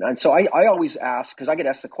look at it. And so I always ask, because I get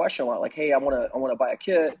asked the question a lot, like, hey, I want to buy a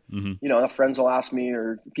kit. Friends will ask me,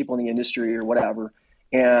 or people in the industry or whatever.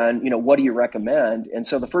 And, what do you recommend? And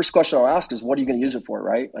so the first question I'll ask is, what are you going to use it for,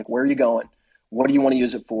 right? Like, where are you going? What do you want to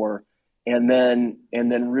use it for? And then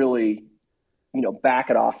really, back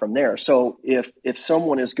it off from there. So if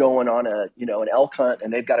someone is going on an elk hunt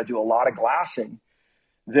and they've got to do a lot of glassing,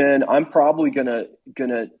 then I'm probably gonna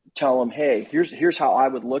tell them, hey, here's how I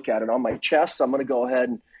would look at it. On my chest, I'm gonna go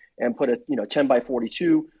ahead and put a 10 by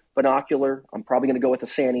 42 binocular. I'm probably gonna go with the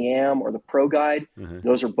Sanny Am or the Pro Guide.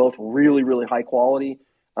 Those are both really, really high quality.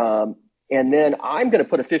 And then I'm gonna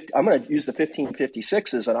use the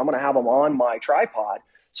 1556s and I'm gonna have them on my tripod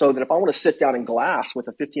so that if I want to sit down in glass with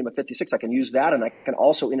a 15 by 56, I can use that, and I can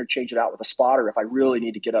also interchange it out with a spotter if I really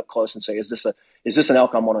need to get up close and say, is this an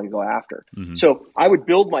elk I'm wanting to go after? Mm-hmm. So I would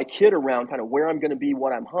build my kit around kind of where I'm going to be,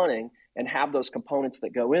 what I'm hunting, and have those components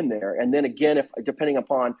that go in there. And then again, if depending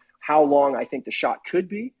upon how long I think the shot could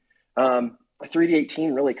be, a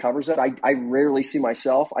 3D18 really covers it. I rarely see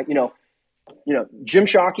myself. Jim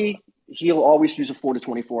Shockey, he'll always use a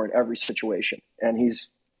 4-24 in every situation, and he's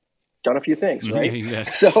done a few things, right?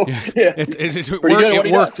 Yes. So yeah,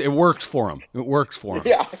 it works for him. It works for him.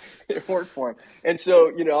 Yeah, it worked for him. And so,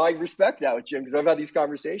 I respect that with Jim because I've had these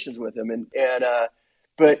conversations with him.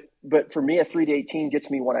 But for me, a 3-18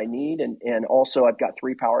 gets me what I need, and also I've got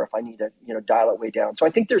 3 power if I need to, dial it way down. So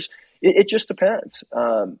I think it just depends.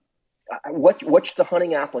 What's the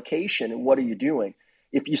hunting application and what are you doing?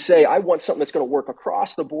 If you say I want something that's going to work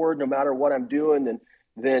across the board no matter what I'm doing,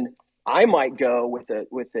 then I might go with a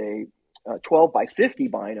 12 by 50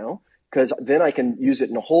 bino, because then I can use it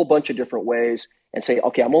in a whole bunch of different ways and say,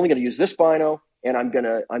 okay, I'm only going to use this bino, and I'm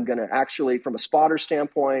gonna actually, from a spotter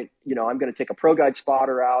standpoint, I'm going to take a Pro Guide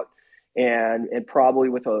spotter out and probably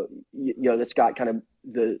with a that's got kind of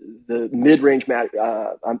the mid range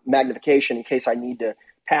magnification in case I need to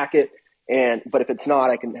pack it. But if it's not,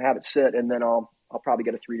 I can have it sit, and then I'll probably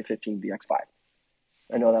get a 3-15 VX5.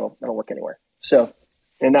 I know that'll work anywhere. So,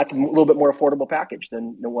 and that's a little bit more affordable package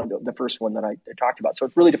than the first one that I talked about. So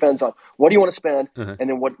it really depends on what do you want to spend, and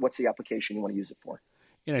then what's the application you want to use it for.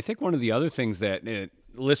 And I think one of the other things that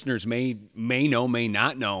listeners may know, may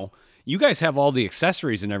not know, you guys have all the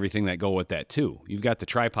accessories and everything that go with that too. You've got the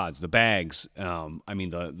tripods, the bags.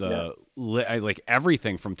 Like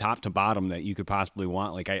everything from top to bottom that you could possibly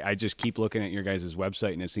want. Like I just keep looking at your guys'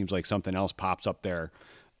 website, and it seems like something else pops up there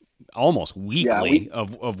almost weekly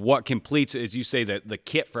of what completes, as you say, the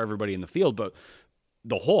kit for everybody in the field, but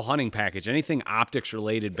the whole hunting package, anything optics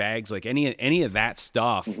related, bags, like any of that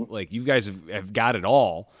stuff, like you guys have got it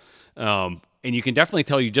all. And you can definitely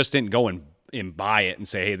tell you just didn't go and buy it and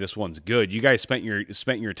say, hey, this one's good. You guys spent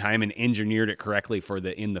your time and engineered it correctly for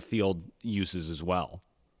the in the field uses as well.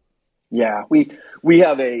 Yeah, we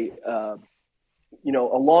have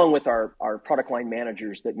along with our product line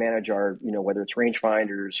managers that manage our, whether it's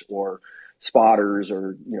rangefinders or spotters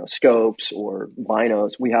or, scopes or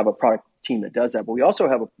binos, we have a product team that does that. But we also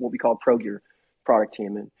have what we call a Pro Gear product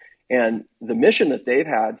team. And the mission that they've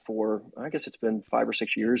had for, I guess it's been 5 or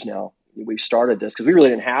 6 years now, we've started this because we really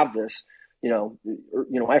didn't have this,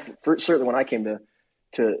 certainly when I came to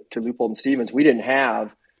Leupold and Stevens, we didn't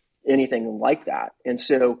have anything like that. And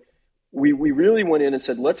so we really went in and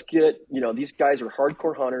said, let's get, these guys are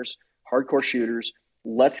hardcore hunters, hardcore shooters.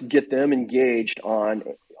 Let's get them engaged on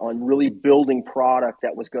really building product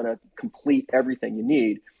that was going to complete everything you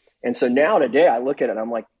need. And so now today I look at it and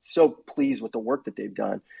I'm like so pleased with the work that they've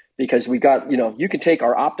done, because we got, you can take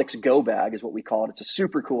our Optics Go bag is what we call it. It's a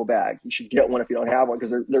super cool bag. You should get one if you don't have one,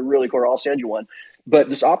 because they're really cool. I'll send you one. But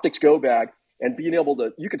this Optics Go bag, and being able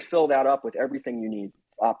to, you could fill that up with everything you need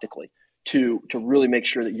optically to really make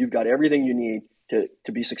sure that you've got everything you need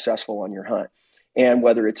to be successful on your hunt. And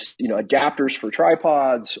whether it's, adapters for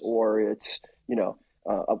tripods, or it's, we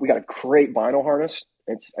got a great vinyl harness.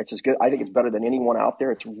 It's as good. I think it's better than anyone out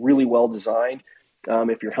there. It's really well designed.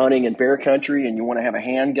 If you're hunting in bear country and you want to have a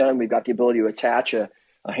handgun, we've got the ability to attach a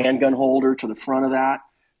handgun holder to the front of that.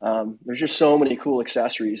 There's just so many cool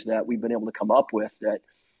accessories that we've been able to come up with that,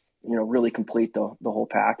 really complete the whole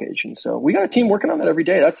package. And so we got a team working on that every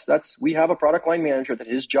day. We have a product line manager that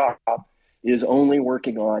his job is only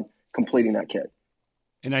working on completing that kit.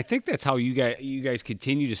 And I think that's how you guys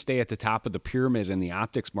continue to stay at the top of the pyramid in the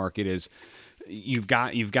optics market. Is you've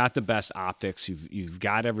got the best optics, you've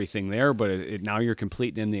got everything there, but now you're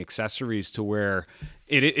completing in the accessories to where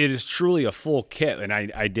it is truly a full kit. And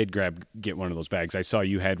I did get one of those bags. I saw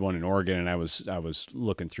you had one in Oregon, and I was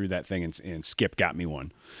looking through that thing, and Skip got me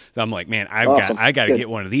one. So I'm like, man, I got to get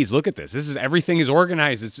one of these. Look at this. Everything is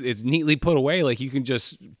organized. It's neatly put away. Like you can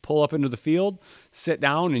just pull up into the field, sit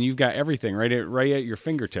down, and you've got everything right at your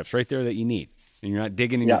fingertips, right there that you need, and you're not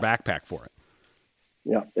digging in your backpack for it.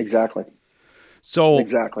 Yeah, exactly. So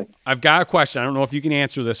exactly. I've got a question. I don't know if you can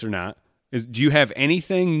answer this or not. Do you have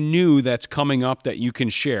anything new that's coming up that you can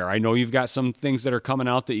share? I know you've got some things that are coming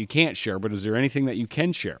out that you can't share, but is there anything that you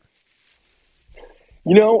can share?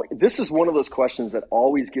 This is one of those questions that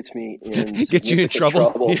always gets me in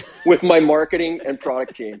trouble with my marketing and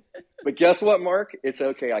product team. But guess what, Mark? It's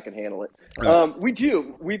okay. I can handle it. Right. We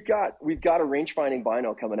do. We've got a range finding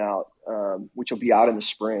bino coming out, which will be out in the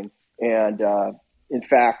spring. And in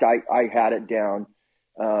fact, I had it down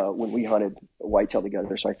when we hunted whitetail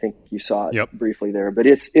together. So I think you saw it Yep. briefly there, but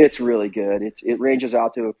it's really good. It ranges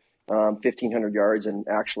out to 1,500 yards, and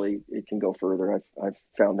actually it can go further. I've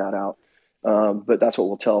found that out. But that's what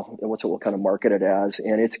we'll tell, and what's what we'll kind of market it as.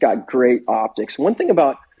 And it's got great optics. One thing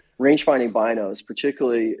about range finding binos,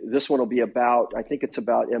 particularly this one will be about, I think it's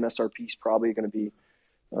about MSRP is probably going to be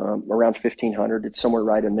around 1,500. It's somewhere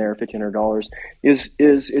right in there, $1,500. Is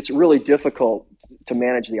it's really difficult to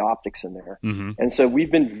manage the optics in there, and so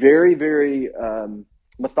we've been very, very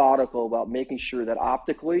methodical about making sure that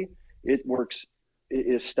optically it works. It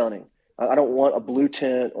is stunning. I don't want a blue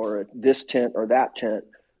tint or this tint or that tint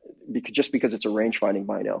just because it's a range finding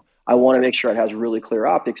bino. I want to make sure it has really clear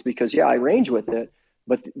optics because I range with it,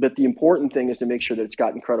 but the important thing is to make sure that it's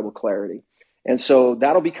got incredible clarity. And so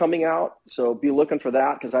that'll be coming out. So be looking for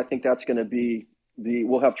that because I think that's going to be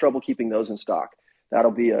we'll have trouble keeping those in stock.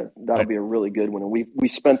 That'll be a really good one. And we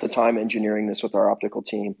spent the time engineering this with our optical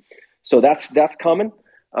team. So that's coming.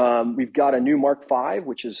 We've got a new Mark V,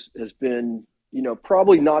 which has been,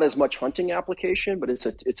 probably not as much hunting application, but it's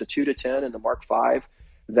a 2-10 in the Mark V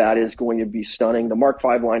that is going to be stunning. The Mark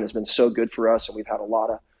V line has been so good for us, and we've had a lot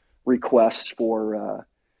of requests for a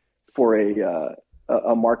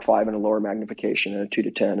Mark V and a lower magnification and a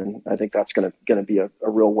 2-10, and I think that's going to be a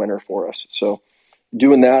real winner for us. So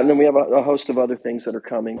doing that, and then we have a host of other things that are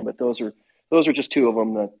coming, but those are just two of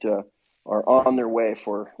them that are on their way.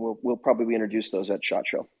 We'll probably introduce those at SHOT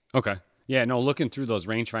Show. Okay. Yeah, no, looking through those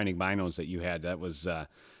range-finding binos that you had, that was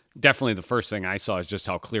definitely the first thing I saw is just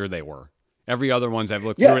how clear they were. Every other ones I've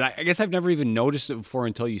looked through, and I guess I've never even noticed it before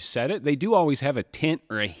until you said it. They do always have a tint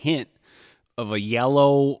or a hint of a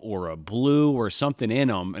yellow or a blue or something in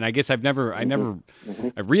them, and I guess I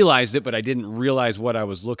realized it, but I didn't realize what I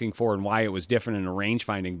was looking for and why it was different in a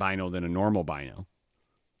range-finding bino than a normal bino.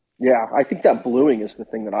 Yeah, I think that bluing is the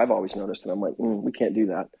thing that I've always noticed, and I'm like, we can't do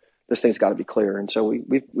that. This thing's got to be clear, and so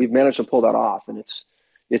we've managed to pull that off, and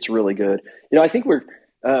it's really good. I think we're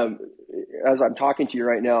as I'm talking to you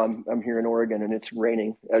right now, I'm here in Oregon, and it's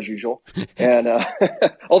raining as usual. And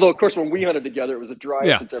although, of course, when we hunted together, it was the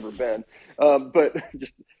driest it's ever been. But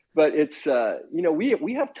it's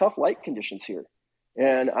we have tough light conditions here,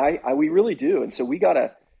 and we really do. And so we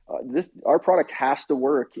gotta our product has to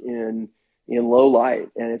work in low light,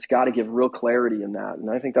 and it's got to give real clarity in that. And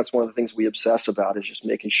I think that's one of the things we obsess about is just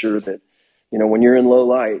making sure that, when you're in low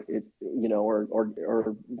light,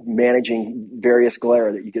 or managing various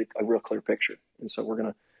glare, that you get a real clear picture. And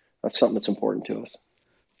so that's something that's important to us.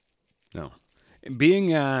 No, being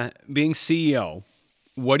CEO,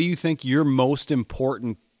 what do you think your most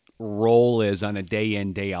important role is on a day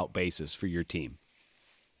in, day out basis for your team?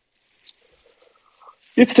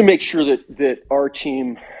 It's to make sure that our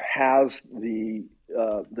team has the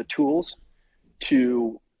tools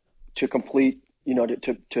to complete,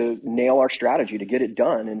 to nail our strategy, to get it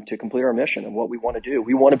done, and to complete our mission and what we want to do.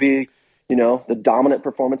 We want to be, the dominant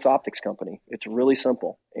performance optics company. It's really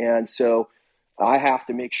simple. And so I have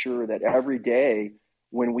to make sure that every day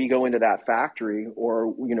when we go into that factory, or,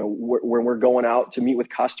 when we're going out to meet with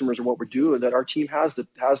customers or what we're doing, that our team has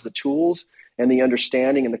the tools and the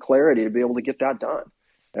understanding and the clarity to be able to get that done.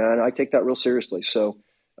 And I take that real seriously. So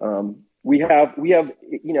we have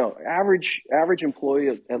average employee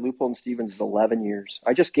at Leupold and Stevens is 11 years.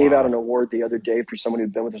 I just gave out an award the other day for someone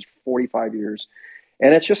who'd been with us for 45 years,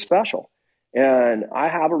 and it's just special. And I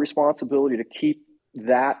have a responsibility to keep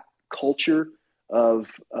that culture of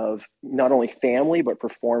not only family but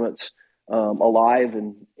performance alive,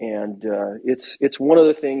 and it's one of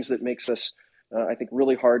the things that makes us I think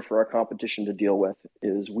really hard for our competition to deal with.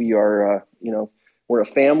 Is we are we're a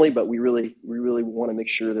family, but we really want to make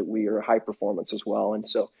sure that we are high performance as well. And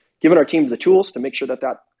so giving our team the tools to make sure that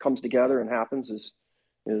comes together and happens is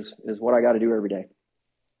what I got to do every day.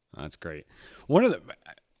 That's great.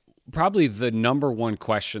 Probably the number one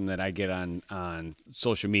question that I get on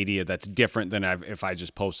social media that's different than if I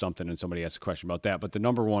just post something and somebody asks a question about that. But the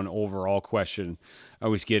number one overall question I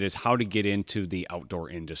always get is how to get into the outdoor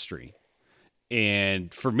industry.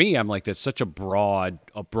 And for me, I'm like, that's such a broad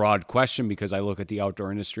question, because I look at the outdoor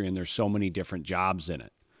industry and there's so many different jobs in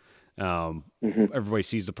it. Everybody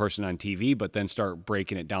sees the person on TV, but then start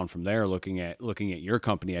breaking it down from there. Looking at your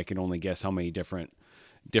company, I can only guess how many different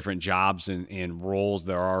jobs and roles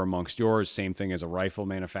there are amongst yours. Same thing as a rifle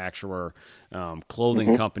manufacturer,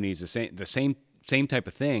 clothing companies, the same type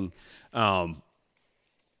of thing. I'm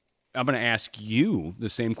going to ask you the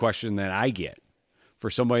same question that I get. For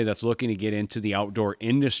somebody that's looking to get into the outdoor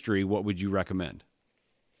industry, what would you recommend?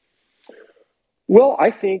 Well, I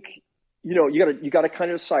think, you got to kind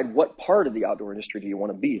of decide what part of the outdoor industry do you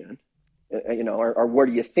want to be in. or where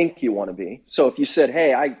do you think you want to be? So if you said,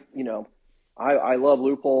 hey, I love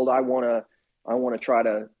Leupold, I want to try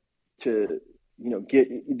to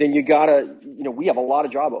then you gotta, we have a lot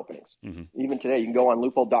of job openings. Even today, you can go on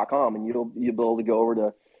Leupold.com and you'll be able to go over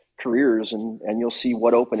to careers and you'll see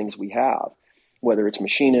what openings we have, whether it's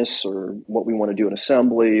machinists or what we want to do in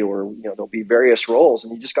assembly, or, there'll be various roles,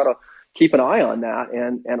 and you just got to keep an eye on that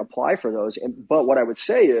and apply for those. But what I would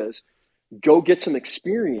say is go get some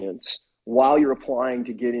experience while you're applying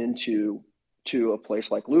to get into a place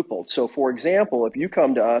like Leupold. So for example, if you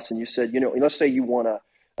come to us and you said, let's say you want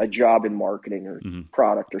a job in marketing or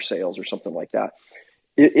product or sales or something like that.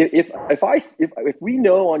 If we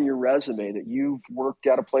know on your resume that you've worked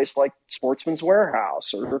at a place like Sportsman's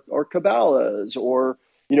Warehouse or Cabela's or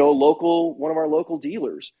one of our local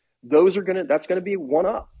dealers, that's gonna be one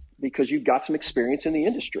up because you've got some experience in the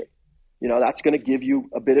industry. That's going to give you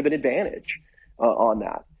a bit of an advantage on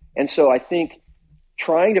that. And so I think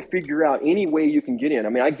trying to figure out any way you can get in. I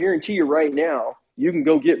mean, I guarantee you right now, you can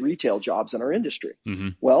go get retail jobs in our industry.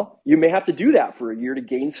 Well, you may have to do that for a year to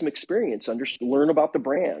gain some experience, learn about the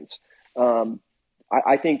brands.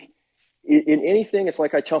 I think in anything, it's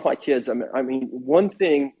like I tell my kids, I mean, one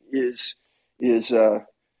thing is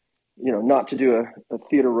not to do a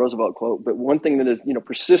Theodore Roosevelt quote, but one thing that is,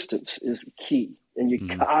 persistence is key. And you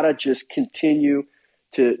gotta just continue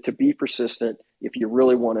to be persistent if you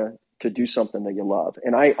really want to do something that you love.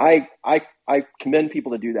 And I commend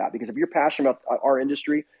people to do that, because if you're passionate about our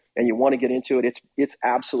industry and you want to get into it, it's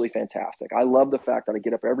absolutely fantastic. I love the fact that I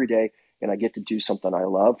get up every day and I get to do something I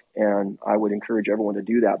love, and I would encourage everyone to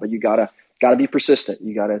do that. But you gotta be persistent.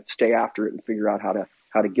 You gotta stay after it and figure out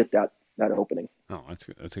how to get that opening. Oh,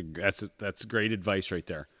 that's great advice right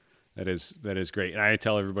there. That is great. And I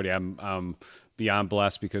tell everybody I'm beyond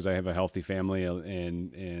blessed because I have a healthy family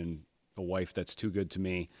and a wife that's too good to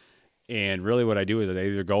me. And really what I do is I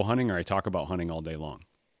either go hunting or I talk about hunting all day long.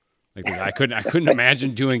 Like I couldn't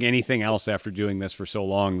imagine doing anything else after doing this for so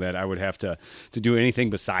long that I would have to do anything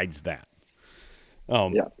besides that.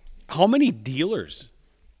 How many dealers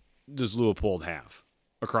does Leupold have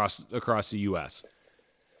across the U.S.?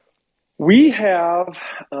 We have,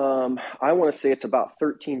 I want to say it's about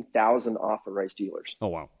 13,000 authorized dealers. Oh,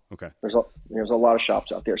 wow. Okay. There's a lot of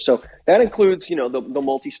shops out there. So that includes, the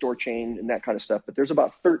multi-store chain and that kind of stuff. But there's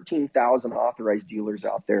about 13,000 authorized dealers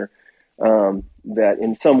out there that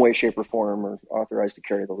in some way, shape, or form are authorized to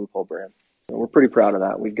carry the Leupold brand. And we're pretty proud of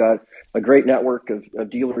that. We've got a great network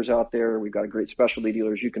of dealers out there. We've got a great specialty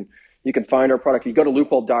dealers. You can find our product. You go to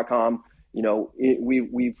Leupold.com.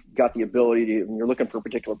 We've got the ability to, when you're looking for a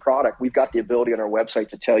particular product, we've got the ability on our website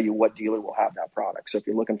to tell you what dealer will have that product. So if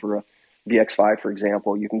you're looking for a VX5, for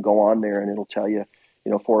example, you can go on there and it'll tell you,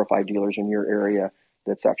 4 or 5 dealers in your area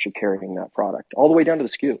that's actually carrying that product all the way down to the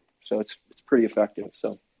SKU. So it's pretty effective.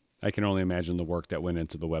 So I can only imagine the work that went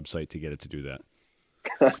into the website to get it to do that.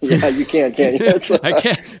 Yeah, you can't you? I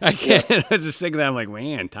can't. Yeah. I was just thinking that. I'm like,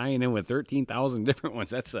 man, tying in with 13,000 different ones.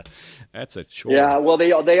 That's a chore. Yeah. Well,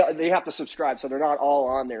 they have to subscribe, so they're not all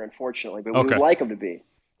on there, unfortunately. But we would like them to be.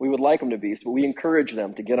 We would like them to be. So we encourage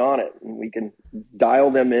them to get on it, and we can dial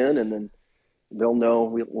them in, and then they'll know.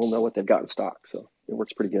 We'll know what they've got in stock. So it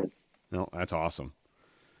works pretty good. No, that's awesome.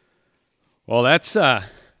 Well, that's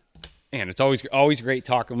it's always great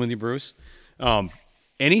talking with you, Bruce.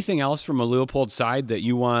 Anything else from a Leupold side that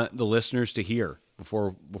you want the listeners to hear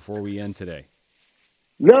before we end today?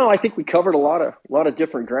 No, I think we covered a lot of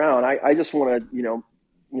different ground. I just want to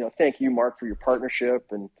thank you, Mark, for your partnership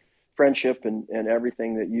and friendship and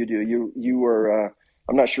everything that you do. You were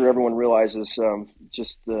I'm not sure everyone realizes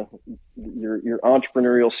just your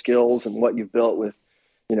entrepreneurial skills and what you've built with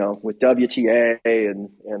WTA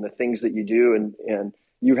and the things that you do, and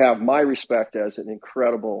you have my respect as an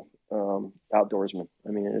incredible outdoorsman.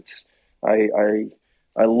 I mean,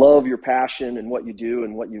 I love your passion and what you do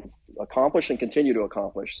and what you accomplish and continue to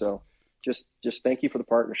accomplish. So just thank you for the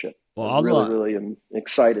partnership. Well, I really am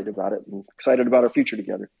excited about it and excited about our future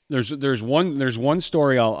together. There's one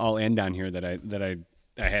story I'll end on here that I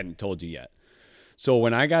hadn't told you yet. So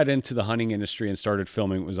when I got into the hunting industry and started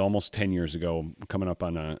filming, it was almost 10 years ago, coming up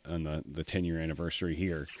on the 10-year anniversary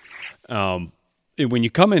here. When you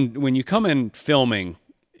come in filming,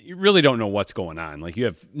 you really don't know what's going on. Like, you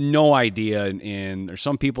have no idea, and there's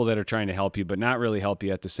some people that are trying to help you, but not really help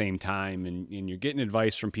you at the same time. And you're getting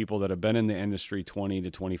advice from people that have been in the industry 20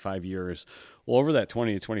 to 25 years. Well, over that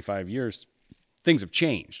 20 to 25 years, things have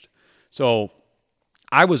changed. So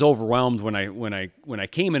I was overwhelmed when I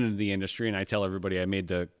came into the industry, and I tell everybody I made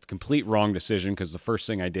the complete wrong decision, because the first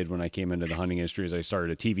thing I did when I came into the hunting industry is I started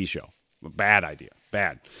a TV show. Bad idea.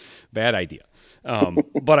 Bad idea.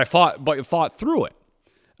 But I fought through it.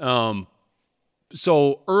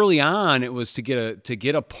 So early on, it was to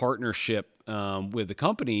get a partnership with the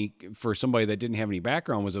company for somebody that didn't have any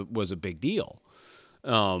background was a big deal.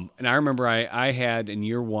 And I remember I had in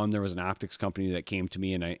year one, there was an optics company that came to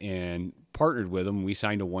me and partnered with them. We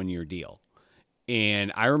signed a 1-year deal.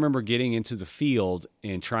 And I remember getting into the field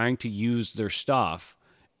and trying to use their stuff.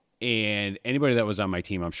 And anybody that was on my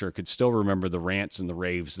team, I'm sure, could still remember the rants and the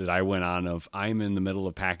raves that I went on of, I'm in the middle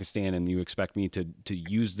of Pakistan and you expect me to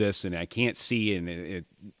use this and I can't see, and it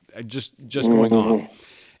just going off.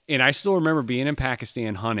 And I still remember being in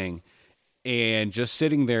Pakistan hunting and just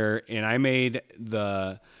sitting there, and I made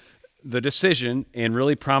the decision and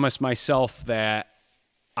really promised myself that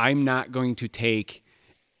I'm not going to take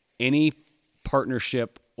any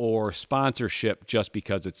partnership or sponsorship just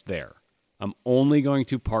because it's there. I'm only going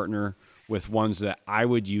to partner with ones that I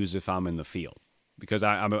would use if I'm in the field, because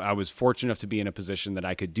I was fortunate enough to be in a position that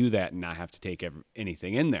I could do that and not have to take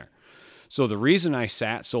anything in there. So the reason I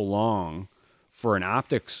sat so long for an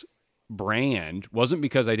optics brand wasn't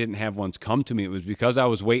because I didn't have ones come to me. It was because I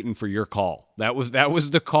was waiting for your call. That was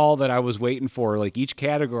the call that I was waiting for. Like each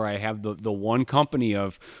category, I have the one company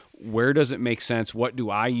of where does it make sense? What do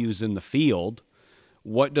I use in the field?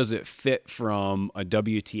 What does it fit from a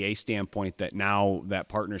WTA standpoint that now that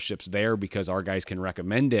partnership's there because our guys can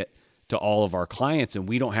recommend it to all of our clients and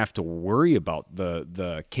we don't have to worry about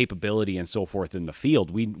the capability and so forth in the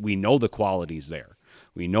field. We know the quality's there.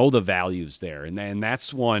 We know the value's there. And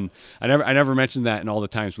that's one, I never mentioned that in all the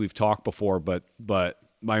times we've talked before, but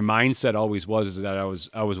my mindset always was that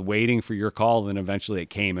I was waiting for your call, and eventually it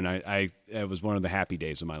came, and it was one of the happy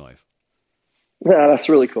days of my life. Yeah, that's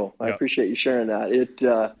really cool. I appreciate you sharing that.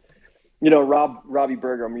 Robbie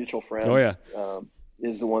Berger, our mutual friend,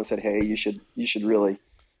 is the one that said, hey, you should really,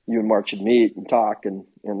 you and Mark should meet and talk. And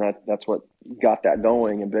that's what got that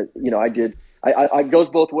going. But I goes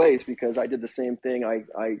both ways, because I did the same thing. I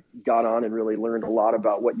got on and really learned a lot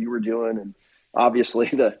about what you were doing. And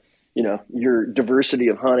obviously your diversity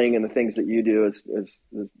of hunting and the things that you do is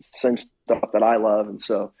the same stuff that I love. And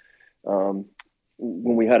so,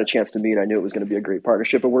 when we had a chance to meet, I knew it was going to be a great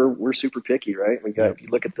partnership. But we're super picky, right? If you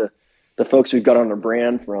look at the folks we've got on our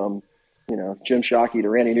brand, from Jim Shockey to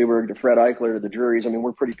Randy Newberg to Fred Eichler to the Drurys. I mean,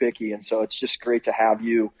 we're pretty picky, and so it's just great to have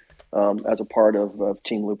you as a part of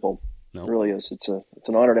Team Leupold. It really is. It's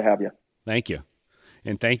an honor to have you. Thank you,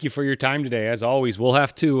 and thank you for your time today. As always, we'll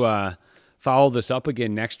have to follow this up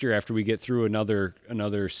again next year after we get through another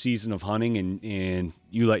season of hunting, and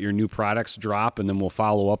you let your new products drop, and then we'll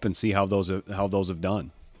follow up and see how those have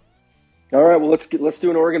done. All right. Well, let's do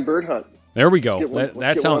an Oregon bird hunt. There we go.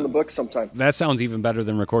 Let's get one on the books sometime. That sounds even better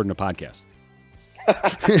than recording a podcast.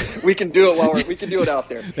 We can do it we can do it out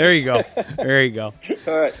there. There you go. All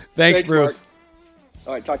right. Thanks, Bruce. Mark.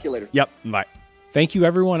 All right. Talk to you later. Yep. Bye. Thank you,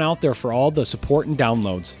 everyone out there, for all the support and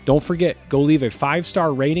downloads. Don't forget, go leave a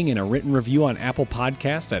 5-star rating and a written review on Apple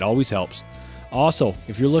Podcasts. That always helps. Also,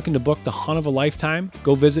 if you're looking to book the hunt of a lifetime,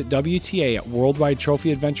 go visit WTA at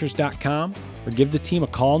worldwidetrophyadventures.com or give the team a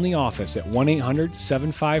call in the office at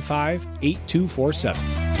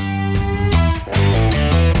 1-800-755-8247.